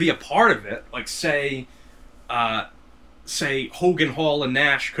 They could be a part of it. Like say Hogan, Hall, and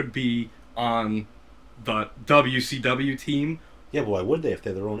Nash could be on the WCW team. Yeah, but why would they if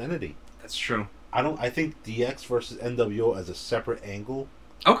they're their own entity? That's true. I think DX versus NWO as a separate angle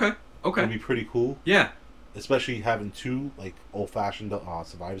Okay. would be pretty cool. Yeah. Especially having two like old-fashioned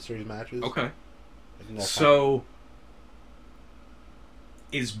Survivor Series matches. Okay. I think that's So,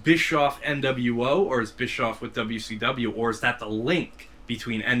 is Bischoff NWO or is Bischoff with WCW, or is that the link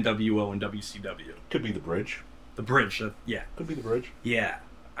between NWO and WCW? could be the bridge. The bridge. Yeah. Could be the bridge. Yeah.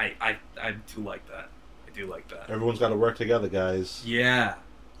 I do like that. I do like that. Everyone's got to work together, guys. Yeah.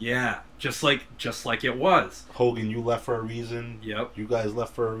 Yeah. Just like it was. Hogan, you left for a reason. Yep. You guys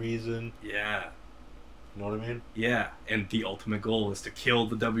left for a reason. Yeah. You know what I mean? Yeah. And the ultimate goal is to kill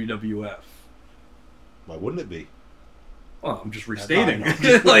the WWF. Why wouldn't it be? Well, I'm just restating.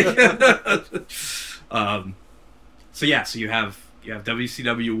 I So you have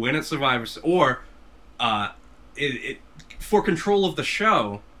WCW win at Survivor, or for control of the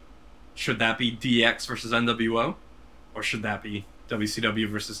show, should that be DX versus NWO, or should that be WCW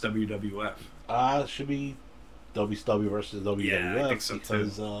versus WWF? It should be WCW versus WWF. Yeah, I think so, too.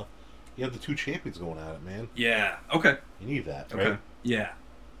 Because you have the two champions going at it, man. Yeah. Okay. You need that, Okay. right? Yeah.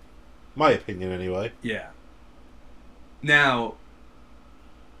 My opinion, anyway. Yeah. Now,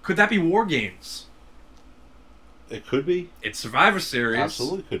 could that be War Games? It could be. It's Survivor Series.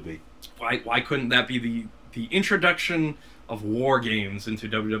 Absolutely could be. Why couldn't that be the introduction of War Games into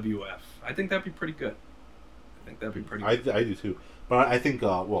WWF? I think that'd be pretty good. I do too. But I think,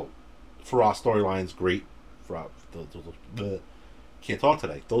 for our storylines, great. For our, can't talk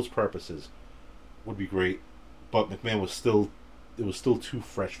today. Those purposes would be great. But McMahon was still too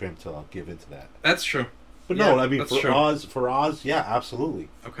fresh for him to give into that. That's true. But Yeah, no, I mean that's for true. Oz, yeah, absolutely.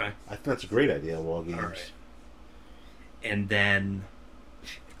 Okay. I think that's a great idea. Wall games. All right. And then,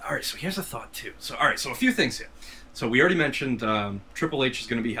 all right. So here's a thought too. So all right. So a few things here. So we already mentioned Triple H is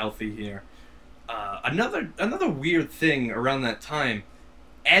going to be healthy here. Another weird thing around that time,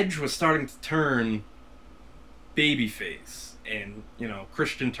 Edge was starting to turn babyface, and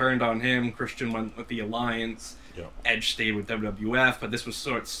Christian turned on him. Christian went with the Alliance. Yeah. Edge stayed with WWF, but this was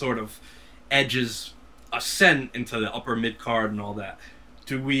sort of Edge's ascent into the upper mid card and all that.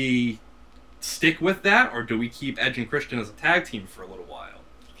 Do we stick with that, or do we keep Edge and Christian as a tag team for a little while?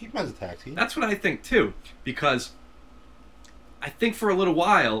 Keep them as a tag team. That's what I think too, because I think for a little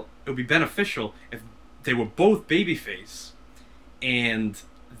while it would be beneficial if they were both babyface, and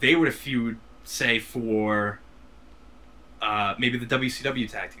they would have feud, say, for maybe the WCW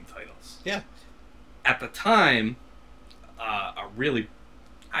tag team titles. Yeah. At the time, a really,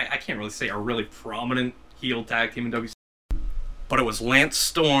 I can't really say a really prominent heel tag team in WCW, but it was Lance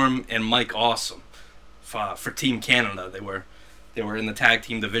Storm and Mike Awesome for Team Canada. They were in the tag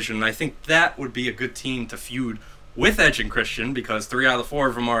team division, and I think that would be a good team to feud with Edge and Christian, because 3 out of the 4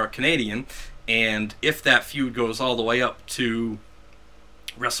 of them are Canadian, and if that feud goes all the way up to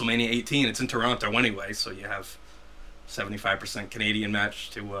WrestleMania 18, it's in Toronto anyway, so you have 75% Canadian match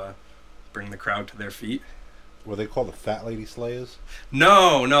to bring the crowd to their feet. Were they called the Fat Lady Slayers?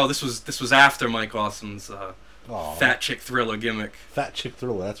 No, this was after Mike Awesome's Aw. Fat Chick Thriller gimmick. Fat Chick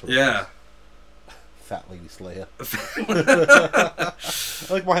Thriller, that's what it Yeah. was. Fat Lady Slayer. I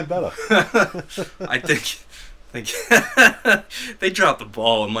like mine better. I think they dropped the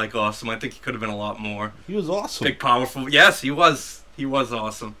ball with Mike Awesome. I think he could have been a lot more. He was awesome. Big, powerful. Yes, he was. He was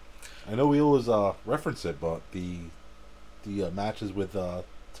awesome. I know we always reference it, but the matches with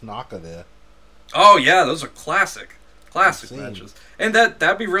Tanaka there. Oh yeah, those are classic Insane. matches. And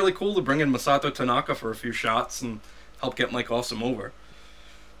that'd be really cool to bring in Masato Tanaka for a few shots and help get Mike Awesome over.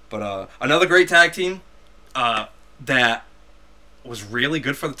 But another great tag team that was really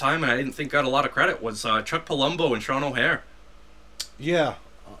good for the time, and I didn't think got a lot of credit, was Chuck Palumbo and Sean O'Haire. Yeah.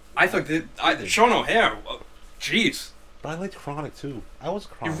 I thought Sean O'Haire, jeez. But I liked Chronic too. I was a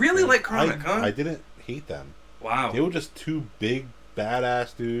Chronic. You really fan. like Chronic, huh? I didn't hate them. Wow. They were just two big,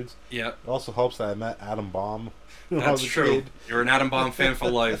 badass dudes. Yeah. It also helps that I met Adam Bomb when I was That's a true. kid. You're an Adam Bomb fan for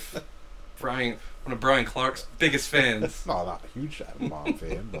life. One of Brian Clark's biggest fans. No, not a huge Adam Bomb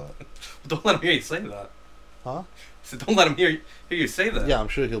fan, but... Don't let him hear you say that. Huh? So don't let him hear you say that. Yeah, I'm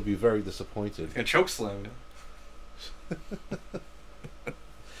sure he'll be very disappointed. He's gonna choke slam you.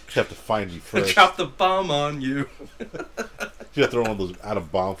 You have to find me first. Drop the bomb on you. You have to throw one of those Adam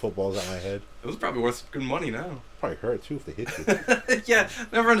Bomb footballs at my head. It was probably worth good money now. Probably hurt too if they hit you. Yeah,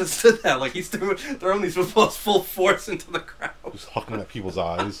 never understood that. Like, he's throwing these footballs full force into the crowd. Just hucking at people's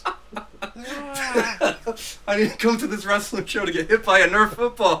eyes. I didn't come to this wrestling show to get hit by a Nerf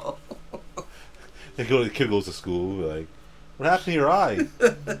football. The kid goes to school, like, what happened to your eye?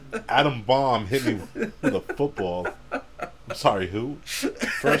 Adam Bomb hit me with a football. I'm sorry, who?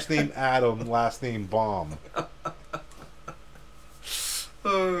 First name Adam, last name Bomb.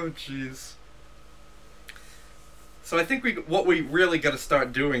 Oh, jeez. So I think what we really got to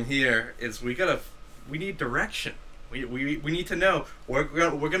start doing here is we need direction. We need to know we're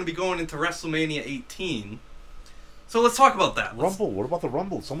gonna be going into WrestleMania 18. So let's talk about that. Rumble. What about the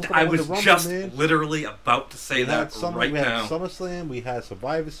Rumble? I was just literally about to say that right we now. had SummerSlam. We had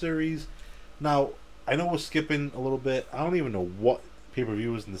Survivor Series. Now I know we're skipping a little bit. I don't even know what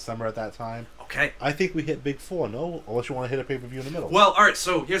pay-per-view was in December at that time. Okay. I think we hit Big Four. No, unless you want to hit a pay-per-view in the middle. Well, all right.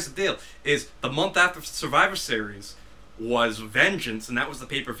 So here's the deal: is the month after Survivor Series was Vengeance, and that was the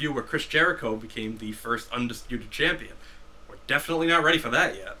pay-per-view where Chris Jericho became the first undisputed champion. We're definitely not ready for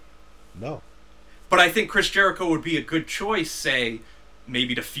that yet. No. But I think Chris Jericho would be a good choice, say,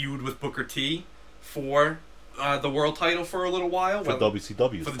 maybe to feud with Booker T for the world title for a little while. For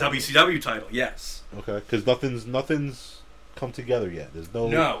WCW. For the WCW title, yes. Okay, because nothing's come together yet. There's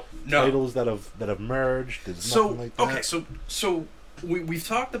no titles that have merged. There's nothing like that. Okay, so we've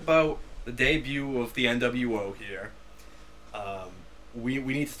talked about the debut of the NWO here. We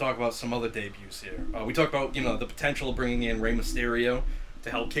need to talk about some other debuts here. We talked about the potential of bringing in Rey Mysterio to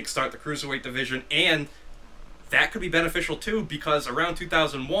help kickstart the Cruiserweight division, and that could be beneficial too, because around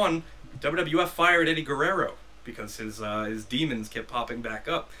 2001, WWF fired Eddie Guerrero because his demons kept popping back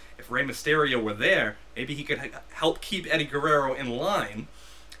up. If Rey Mysterio were there, maybe he could help keep Eddie Guerrero in line.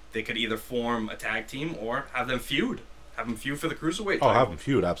 They could either form a tag team or have them feud. Have them feud for the Cruiserweight title. Oh, have them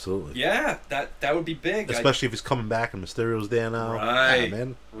feud, absolutely. Yeah, that would be big. Especially if he's coming back and Mysterio's there now. Right, yeah,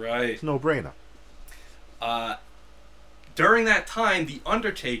 man. right. It's a no-brainer. during that time, The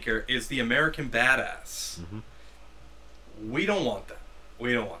Undertaker is the American badass. We don't want that.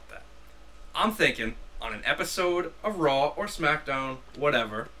 We don't want that. I'm thinking, on an episode of Raw or SmackDown,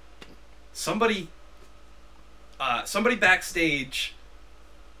 whatever, somebody backstage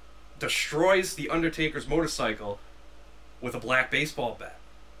destroys The Undertaker's motorcycle with a black baseball bat.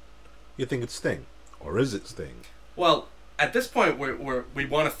 You think it's Sting, or is it Sting? Well, at this point, we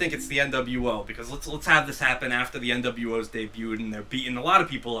want to think it's the NWO, because let's have this happen after the NWO's debuted and they're beating a lot of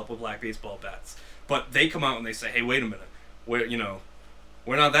people up with black baseball bats. But they come out and they say, "Hey, wait a minute,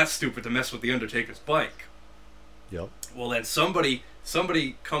 we're not that stupid to mess with the Undertaker's bike." Yep. Well, then somebody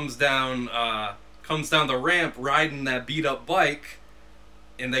comes down the ramp riding that beat up bike,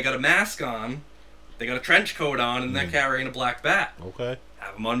 and they got a mask on, they got a trench coat on, and they're carrying a black bat. Okay.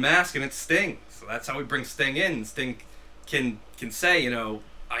 Have him unmask, and it's Sting. So that's how we bring Sting in. Sting can say,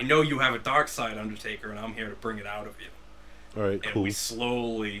 I know you have a dark side, Undertaker, and I'm here to bring it out of you. All right, and cool. we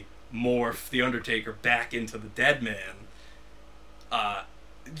slowly morph the Undertaker back into the Dead Man.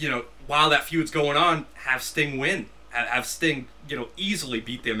 While that feud's going on, have Sting win. Have Sting, easily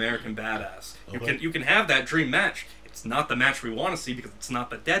beat the American badass. Okay. You can have that dream match. It's not the match we want to see because it's not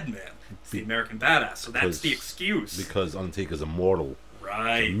the Dead Man. It's the American badass. So that's the excuse. Because Undertaker's immortal.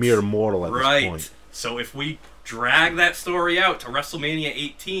 Right. A mere mortal at this point. So if we drag that story out to WrestleMania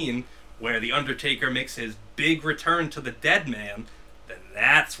 18, where the Undertaker makes his big return to the Dead Man, then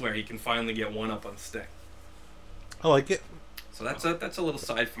that's where he can finally get one up on Sting. I like it. So that's a little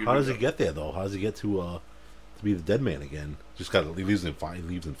side feud. How does he get there though? How does he get to be the Dead Man again? Just he leaves and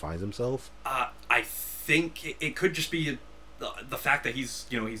finds himself. I think it could just be the fact that he's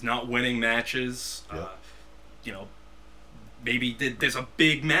not winning matches. Yep. Maybe there's a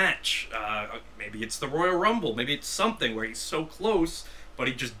big match. Maybe it's the Royal Rumble. Maybe it's something where he's so close, but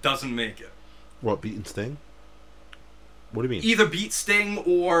he just doesn't make it. What, beating Sting? What do you mean? Either beat Sting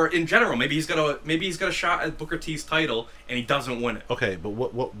or in general. Maybe he's got a shot at Booker T's title and he doesn't win it. Okay, but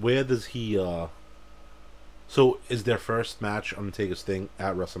where does he? So is their first match Undertaker Sting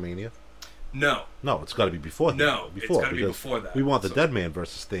at WrestleMania? No, it's got to be before. No, it's got to be before that. We want the Dead Man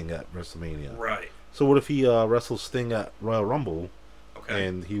versus Sting at WrestleMania. Right. So what if he wrestles Sting at Royal Rumble,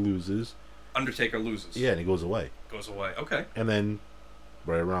 and he loses? Undertaker loses. Yeah, and he goes away. Okay. And then,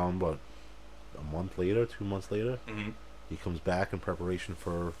 right around a month later, 2 months later, he comes back in preparation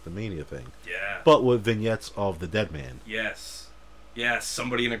for the Mania thing. Yeah. But with vignettes of the Dead Man. Yes.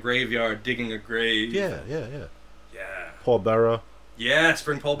 Somebody in a graveyard digging a grave. Yeah. Yeah. Paul Bearer. Yes,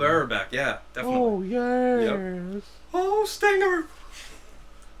 bring Paul Bearer back. Yeah, definitely. Oh yes. Yep. Oh, Stinger.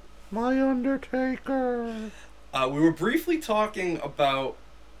 My Undertaker. We were briefly talking about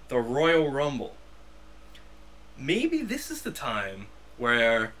the Royal Rumble. Maybe this is the time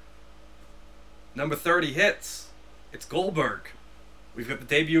where number 30 hits. It's Goldberg. We've got the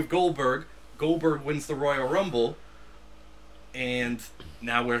debut of Goldberg. Goldberg wins the Royal Rumble. And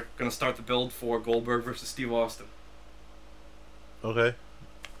now we're going to start the build for Goldberg versus Steve Austin. Okay.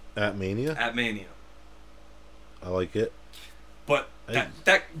 At Mania? At Mania. I like it. But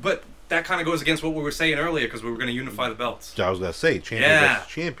that kind of goes against what we were saying earlier because we were going to unify the belts. I was going to say, champion versus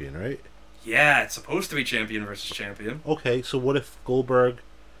champion, right? Yeah, it's supposed to be champion versus champion. Okay, so what if Goldberg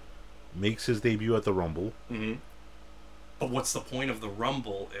makes his debut at the Rumble? Mm-hmm. But what's the point of the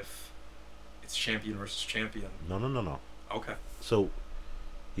Rumble if it's champion versus champion? No. Okay. So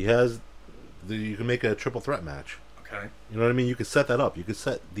he has you can make a triple threat match. Okay. You know what I mean? You could set that up. You could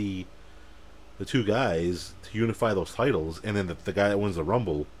set the two guys to unify those titles, and then the guy that wins the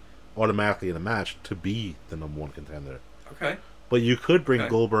Rumble automatically in a match to be the number one contender. Okay. But you could bring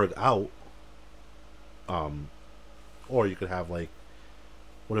Goldberg out, or you could have what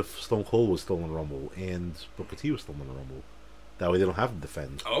if Stone Cold was still in the Rumble and Booker T was still in the Rumble? That way they don't have to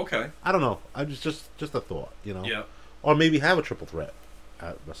defend. Oh, okay. I don't know. I just a thought, Yeah. Or maybe have a triple threat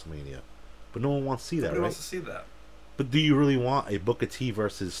at WrestleMania, but no one wants to see that. Nobody right? wants to see that. But do you really want a Booker T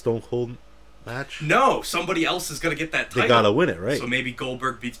versus Stone Cold match? No, somebody else is going to get that title. They gotta win it, right? So maybe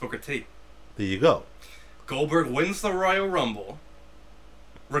Goldberg beats Booker T. There you go. Goldberg wins the Royal Rumble.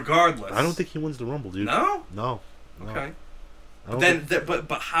 Regardless. I don't think he wins the Rumble, dude. No. Okay.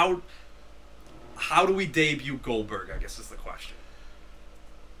 But how do we debut Goldberg? I guess is the question.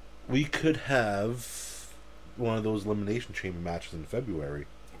 We could have one of those Elimination Chamber matches in February.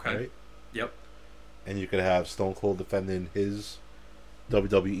 Okay. Right? Yep. And you could have Stone Cold defending his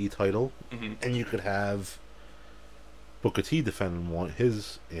WWE title, and you could have Booker T defending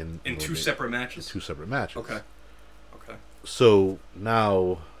his in two separate matches. Two separate matches. Okay. So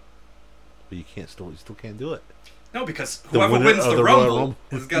now, but you still can't do it. No, because whoever wins the Rumble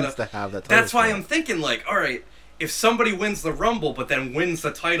is needs to have that title That's why shot. I'm thinking, all right, if somebody wins the Rumble but then wins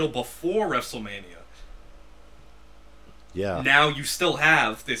the title before WrestleMania, now you still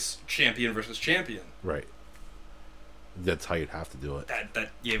have this champion versus champion. Right. That's how you'd have to do it.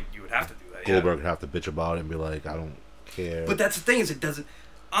 You would have to do that. Goldberg would have to bitch about it and be like, I don't care. But that's the thing, is it doesn't.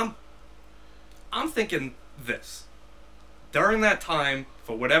 I'm thinking this. During that time,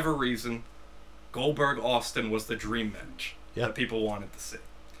 for whatever reason, Goldberg-Austin was the dream match that people wanted to see.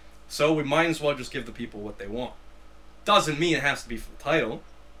 So we might as well just give the people what they want. Doesn't mean it has to be for the title.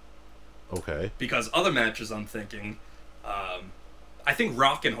 Okay. Because other matches, I'm thinking, I think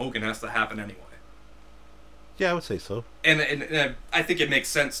Rock and Hogan has to happen anyway. Yeah, I would say so. And I think it makes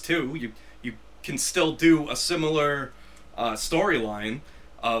sense too. You can still do a similar storyline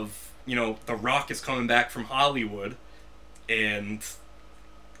of, you know, The Rock is coming back from Hollywood, and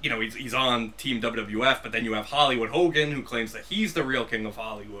you know he's on Team WWF, but then you have Hollywood Hogan, who claims that he's the real king of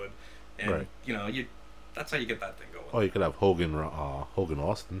Hollywood, and you know that's how you get that thing going. Oh, you could have Hogan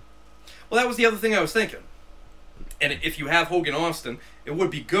Austin. Well, that was the other thing I was thinking. And if you have Hogan Austin, it would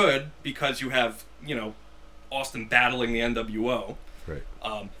be good because you have, you know, Austin battling the NWO. Right.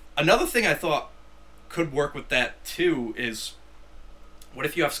 Another thing I thought could work with that too is, what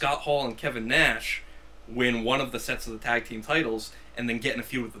if you have Scott Hall and Kevin Nash win one of the sets of the tag team titles and then get in a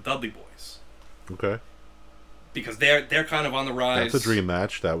feud with the Dudley Boys? Okay. Because they're kind of on the rise. That's a dream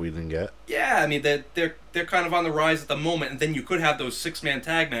match that we didn't get. Yeah, I mean they're kind of on the rise at the moment, and then you could have those 6-man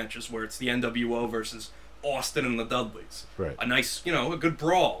tag matches where it's the NWO versus Austin and the Dudleys. Right. A nice, you know, a good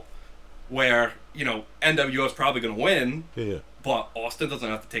brawl where, you know, NWO is probably going to win. Yeah. But Austin doesn't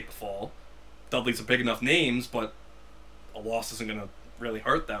have to take the fall. Dudley's are big enough names, but a loss isn't going to really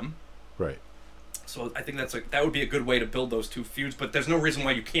hurt them. Right. So I think that would be a good way to build those two feuds, but there's no reason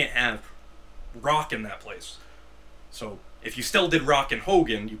why you can't have Rock in that place. So if you still did Rock and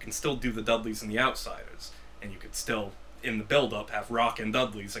Hogan, you can still do the Dudleys and the Outsiders, and you could still, in the build-up, have Rock and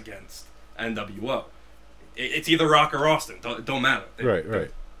Dudleys against NWO. It's either Rock or Austin. Don't matter.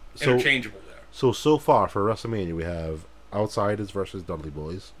 Right. Interchangeable there. So far for WrestleMania, we have Outsiders versus Dudley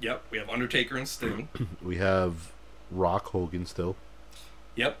Boys. Yep, we have Undertaker and Sting. We have Rock Hogan still.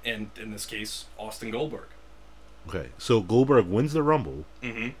 Yep, and in this case, Austin Goldberg. Okay, so Goldberg wins the Rumble,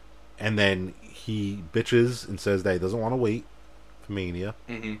 and then he bitches and says that he doesn't want to wait for Mania.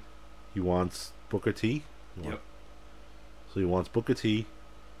 He wants Booker T. So he wants Booker T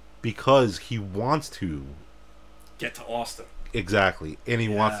because he wants to get to Austin. Exactly, and he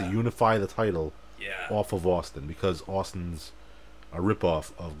wants to unify the title off of Austin because Austin's a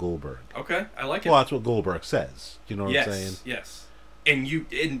ripoff of Goldberg. Okay, I like it. Well, that's what Goldberg says. You know what I'm saying? Yes.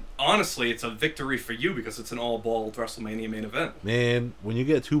 And honestly, it's a victory for you because it's an all-bald WrestleMania main event. Man, when you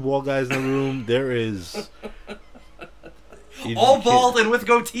get two bald guys in the room, there is all bald and with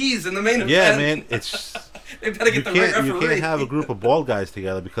goatees in the main event. Yeah, man, it's they better get the right referee. You can't have a group of bald guys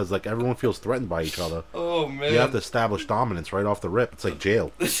together because like everyone feels threatened by each other. Oh man, you have to establish dominance right off the rip. It's like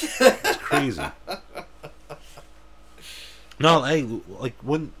jail. It's crazy. No, hey, like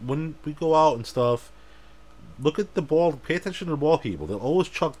when we go out and stuff. Look at the bald. Pay attention to the bald people. They'll always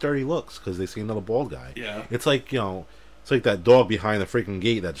chuck dirty looks because they see another bald guy. Yeah. It's like it's like that dog behind the freaking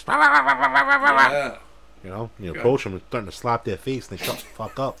gate that just. Yeah. You approach them and starting to slap their face and they shut the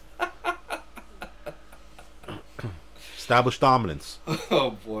fuck up. Establish dominance.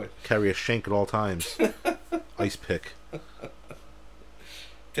 Oh boy. Carry a shank at all times. Ice pick.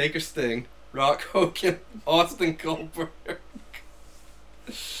 Taker Sting, Rock Hogan, Austin Goldberg.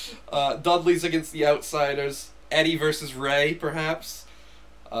 Dudley's against the Outsiders. Eddie versus Ray, perhaps.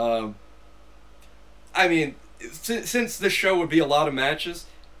 I mean, since this show would be a lot of matches,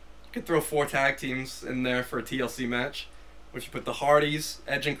 you could throw 4 tag teams in there for a TLC match, which you put the Hardys,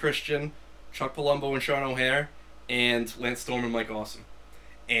 Edge and Christian, Chuck Palumbo and Sean O'Haire, and Lance Storm and Mike Awesome.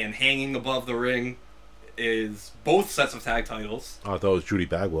 And hanging above the ring is both sets of tag titles. Oh, I thought it was Judy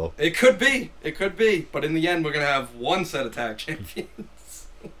Bagwell. It could be. But in the end, we're going to have one set of tag champions.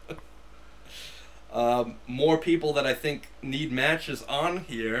 More people that I think need matches on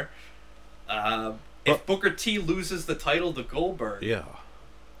here. If Booker T loses the title to Goldberg,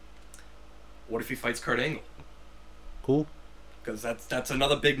 what if he fights Kurt Angle? Cool. Because that's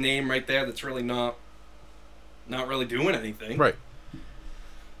another big name right there. That's really not really doing anything. Right.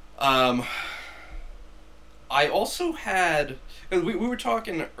 I also had. We were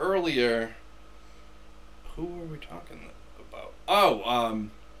talking earlier. Who were we talking about? Oh,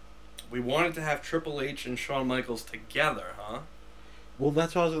 we wanted to have Triple H and Shawn Michaels together, huh? Well,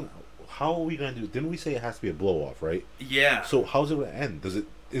 that's what I was gonna... How are we going to do... Didn't we say it has to be a blow-off, right? Yeah. So how's it going to end?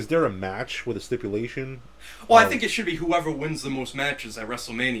 Is there a match with a stipulation? Well, I think it should be whoever wins the most matches at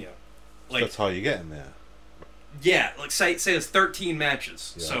WrestleMania. Like, that's how you get in there. Yeah, like say there's 13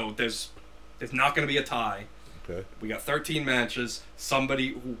 matches, Yeah. so there's not going to be a tie. Okay. We got 13 matches.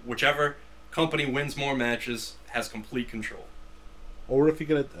 Whichever company wins more matches has complete control. Or if you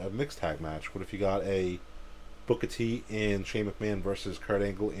get a mixed tag match, what if you got a Booker T and Shane McMahon versus Kurt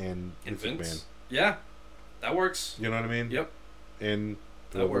Angle and Vince McMahon? Yeah, that works. You know what I mean? Yep. And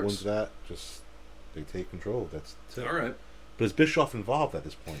That whoever works. wins that, just they take control. That's it. All right. But is Bischoff involved at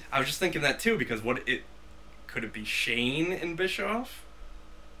this point? I was just thinking that too, because could it be Shane and Bischoff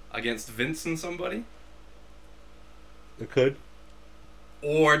against Vince and somebody? It could.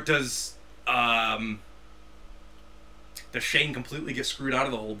 Or does Shane completely get screwed out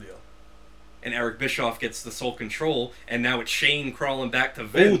of the whole deal? And Eric Bischoff gets the sole control, and now it's Shane crawling back to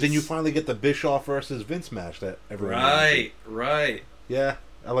Vince. Oh, then you finally get the Bischoff versus Vince match that everyone Right. Yeah,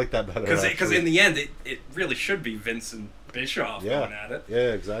 I like that better. Because in the end, it really should be Vince and Bischoff going at it.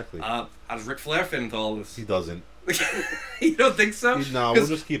 Yeah, exactly. How does Ric Flair fit into all this? He doesn't. You don't think so? No, we'll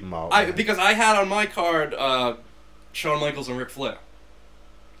just keep him out. Because I had on my card Shawn Michaels and Ric Flair.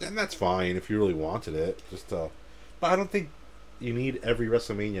 And that's fine if you really wanted it. But I don't think you need every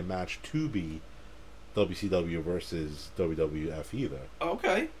WrestleMania match to be WCW versus WWF either.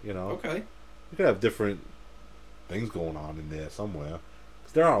 Okay. You know? Okay. You could have different things going on in there somewhere.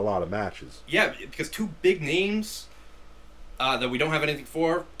 Because there are a lot of matches. Yeah, because two big names that we don't have anything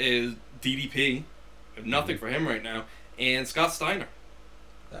for is DDP. We have nothing for him right now. And Scott Steiner.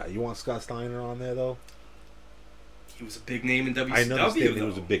 You want Scott Steiner on there, though? He was a big name in WCW, I understand he though.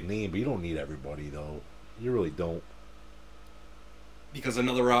 was a big name, but you don't need everybody, though. You really don't. Because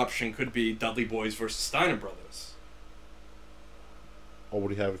another option could be Dudley Boys versus Steiner Brothers. Or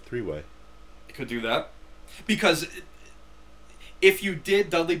would you have a three-way? You could do that. Because if you did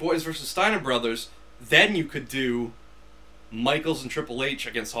Dudley Boys versus Steiner Brothers, then you could do Michaels and Triple H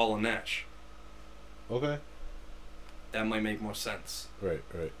against Hall and Nash. Okay. That might make more sense Right.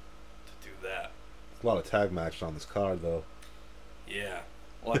 to do that. A lot of tag matches on this card, though. Yeah.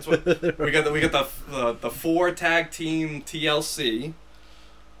 Well, that's what we got. We got the 4 tag team TLC.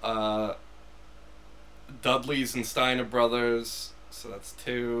 Dudley's and Steiner Brothers. So that's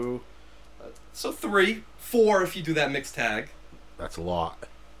 2. So 3, 4 if you do that mixed tag. That's a lot.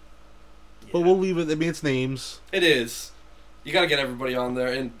 Yeah. But we'll leave it. I mean, it's names. It is. You got to get everybody on there,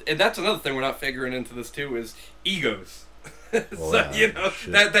 and that's another thing we're not figuring into this too is egos. So yeah, you know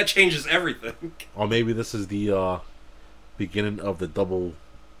shit. that changes everything. Or maybe this is the beginning of the double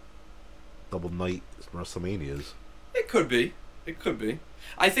night WrestleManias. It could be.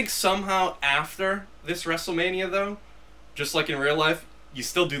 I think somehow after this WrestleMania, though, just like in real life, you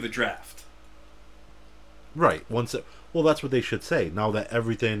still do the draft. Right. Well, that's what they should say. Now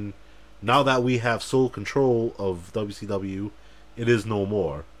that we have sole control of WCW, it is no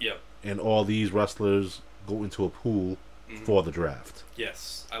more. Yep. And all these wrestlers go into a pool for the draft.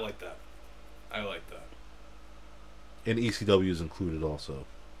 Yes, I like that. And ECW is included also.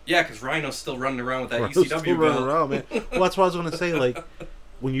 Yeah, because Rhino's still running around with that Rhino's ECW still running belt. around, man. Well, that's what I was going to say. Like,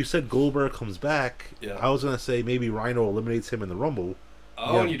 when you said Goldberg comes back, Yeah. I was going to say maybe Rhino eliminates him in the Rumble.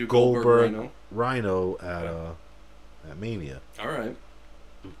 Oh, and you do Goldberg, Rhino at Mania. All right.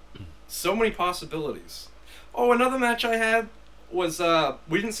 So many possibilities. Oh, another match I had was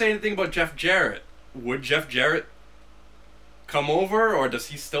we didn't say anything about Jeff Jarrett. Would Jeff Jarrett come over, or does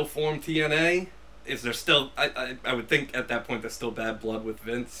he still form TNA? Is there still? I would think at that point there's still bad blood with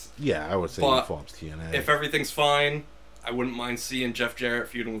Vince. Yeah, I would say But he forms TNA. If everything's fine, I wouldn't mind seeing Jeff Jarrett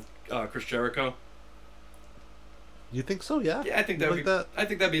feuding with Chris Jericho. You think so? Yeah. Yeah, I think You that like would. I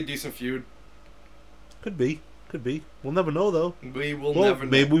think that'd be a decent feud. Could be. We'll never know though. We will Well, never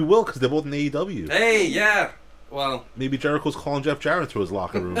know. maybe we will because they're both in AEW. Hey, yeah. Well, Maybe Jericho's calling Jeff Jarrett to his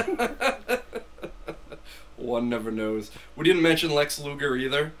locker room. one never knows. We didn't mention Lex Luger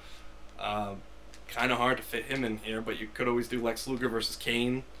either. Kind of hard to fit him in here, but you could always do Lex Luger versus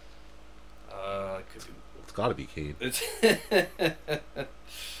Kane. Could do. It's got to be Kane. It's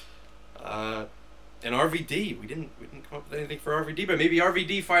and RVD. We didn't come up with anything for RVD, but maybe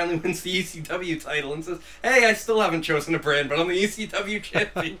RVD finally wins the ECW title and says, "Hey, I still haven't chosen a brand, but I'm the ECW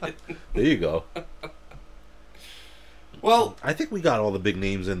champion." There you go. Well, I think we got all the big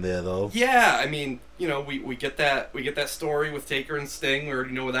names in there though. yeah, I mean, you know, we get that story with Taker and Sting. We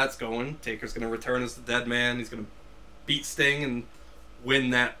already know where that's going. Taker's going to return as the Dead Man. He's going to beat Sting and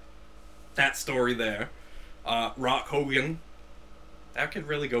win that story there. Rock Hogan. That could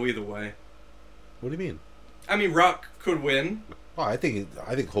really go either way. What do you mean? I mean, Rock could win. Oh, I think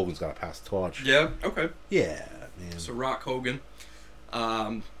Hogan's got to pass the torch. Yeah. Okay. Yeah, man. So Rock Hogan.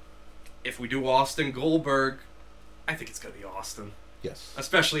 If we do Austin Goldberg, I think it's gonna be Austin. Yes.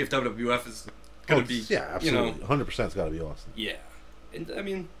 Especially if WWF is gonna be absolutely, 100%. It's got to be Austin. Yeah, and I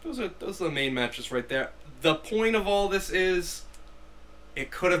mean those are the main matches right there. The point of all this is,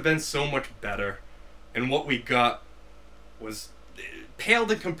 it could have been so much better, and what we got was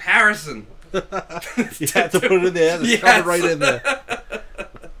paled in comparison. You had to put it in there. Yes. It right in there.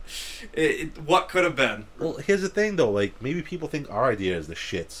 What could have been? Well, here's the thing, though. Like, maybe people think our idea is the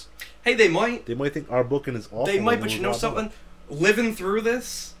shits. Hey, they might. They might think our booking is awful. They might, but you know something? Living through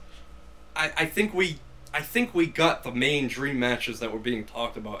this, I think we got the main dream matches that were being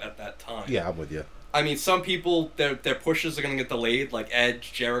talked about at that time. Yeah, I'm with you. I mean, some people, their pushes are going to get delayed, like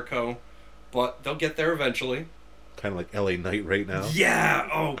Edge, Jericho, but they'll get there eventually. Kind of like LA Knight right now. Yeah.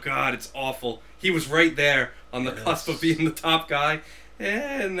 Oh God, it's awful. He was right there on the cusp of being the top guy.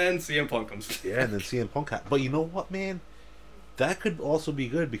 And then CM Punk comes. Yeah, and then CM Punk. But you know what, man? That could also be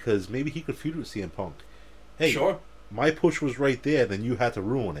good because maybe he could feud with CM Punk. Hey, sure. My push was right there, then you had to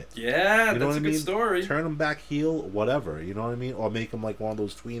ruin it. Yeah, you know that's a good story. Turn him back heel, whatever. You know what I mean? Or make him like one of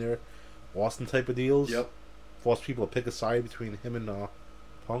those tweener Austin type of deals. Yep. Force people to pick a side between him and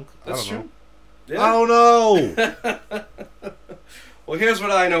Punk. That's I don't know. Yeah. I don't know. Well, here's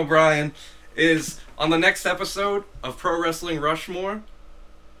what I know, Brian. Is on the next episode of Pro Wrestling Rushmore,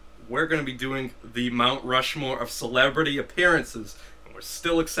 we're going to be doing the Mount Rushmore of celebrity appearances. And we're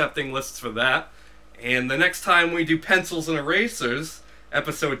still accepting lists for that. And the next time we do Pencils and Erasers,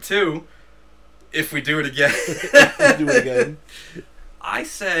 episode 2, if we do it again, I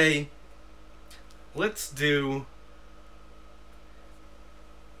say, let's do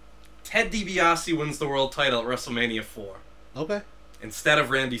Ted DiBiase wins the world title at WrestleMania 4. Okay. Instead of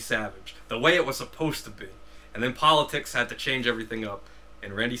Randy Savage, the way it was supposed to be. And then politics had to change everything up,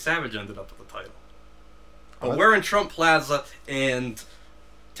 and Randy Savage ended up with the title. But we're in Trump Plaza, and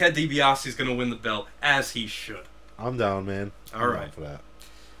Ted DiBiase is going to win the belt, as he should. I'm down, man. All right. Down for that.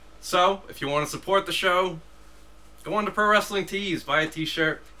 So, if you want to support the show, go on to Pro Wrestling Tees, buy a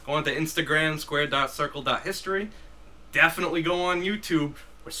t-shirt, go on to Instagram, square.circle.history. Definitely go on YouTube.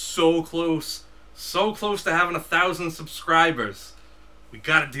 We're so close to having 1,000 subscribers. We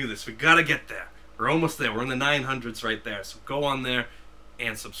gotta do this. We gotta get there. We're almost there. We're in the 900s right there. So go on there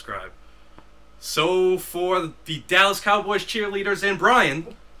and subscribe. So for the Dallas Cowboys cheerleaders and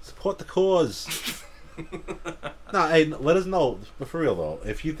Brian, support the cause. No, hey, let us know. But for real though,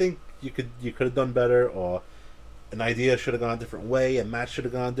 if you think you could have done better, or an idea should have gone a different way, a match should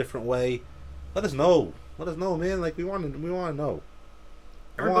have gone a different way, let us know. Let us know, man. Like we want to know.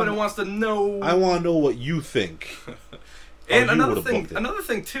 Everybody wants to know. I want to know what you think. And another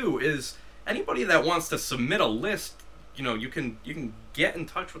thing too is anybody that wants to submit a list, you can get in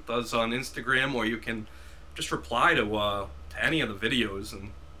touch with us on Instagram, or you can just reply to any of the videos,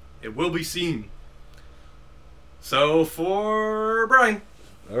 and it will be seen. So for Brian,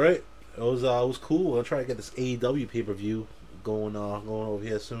 all right, it was cool. I'll try to get this AEW pay-per-view going over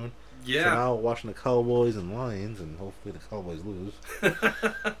here soon. Yeah. So now watching the Cowboys and Lions, and hopefully the Cowboys lose.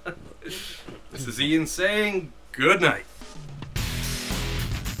 This is Ian saying good night.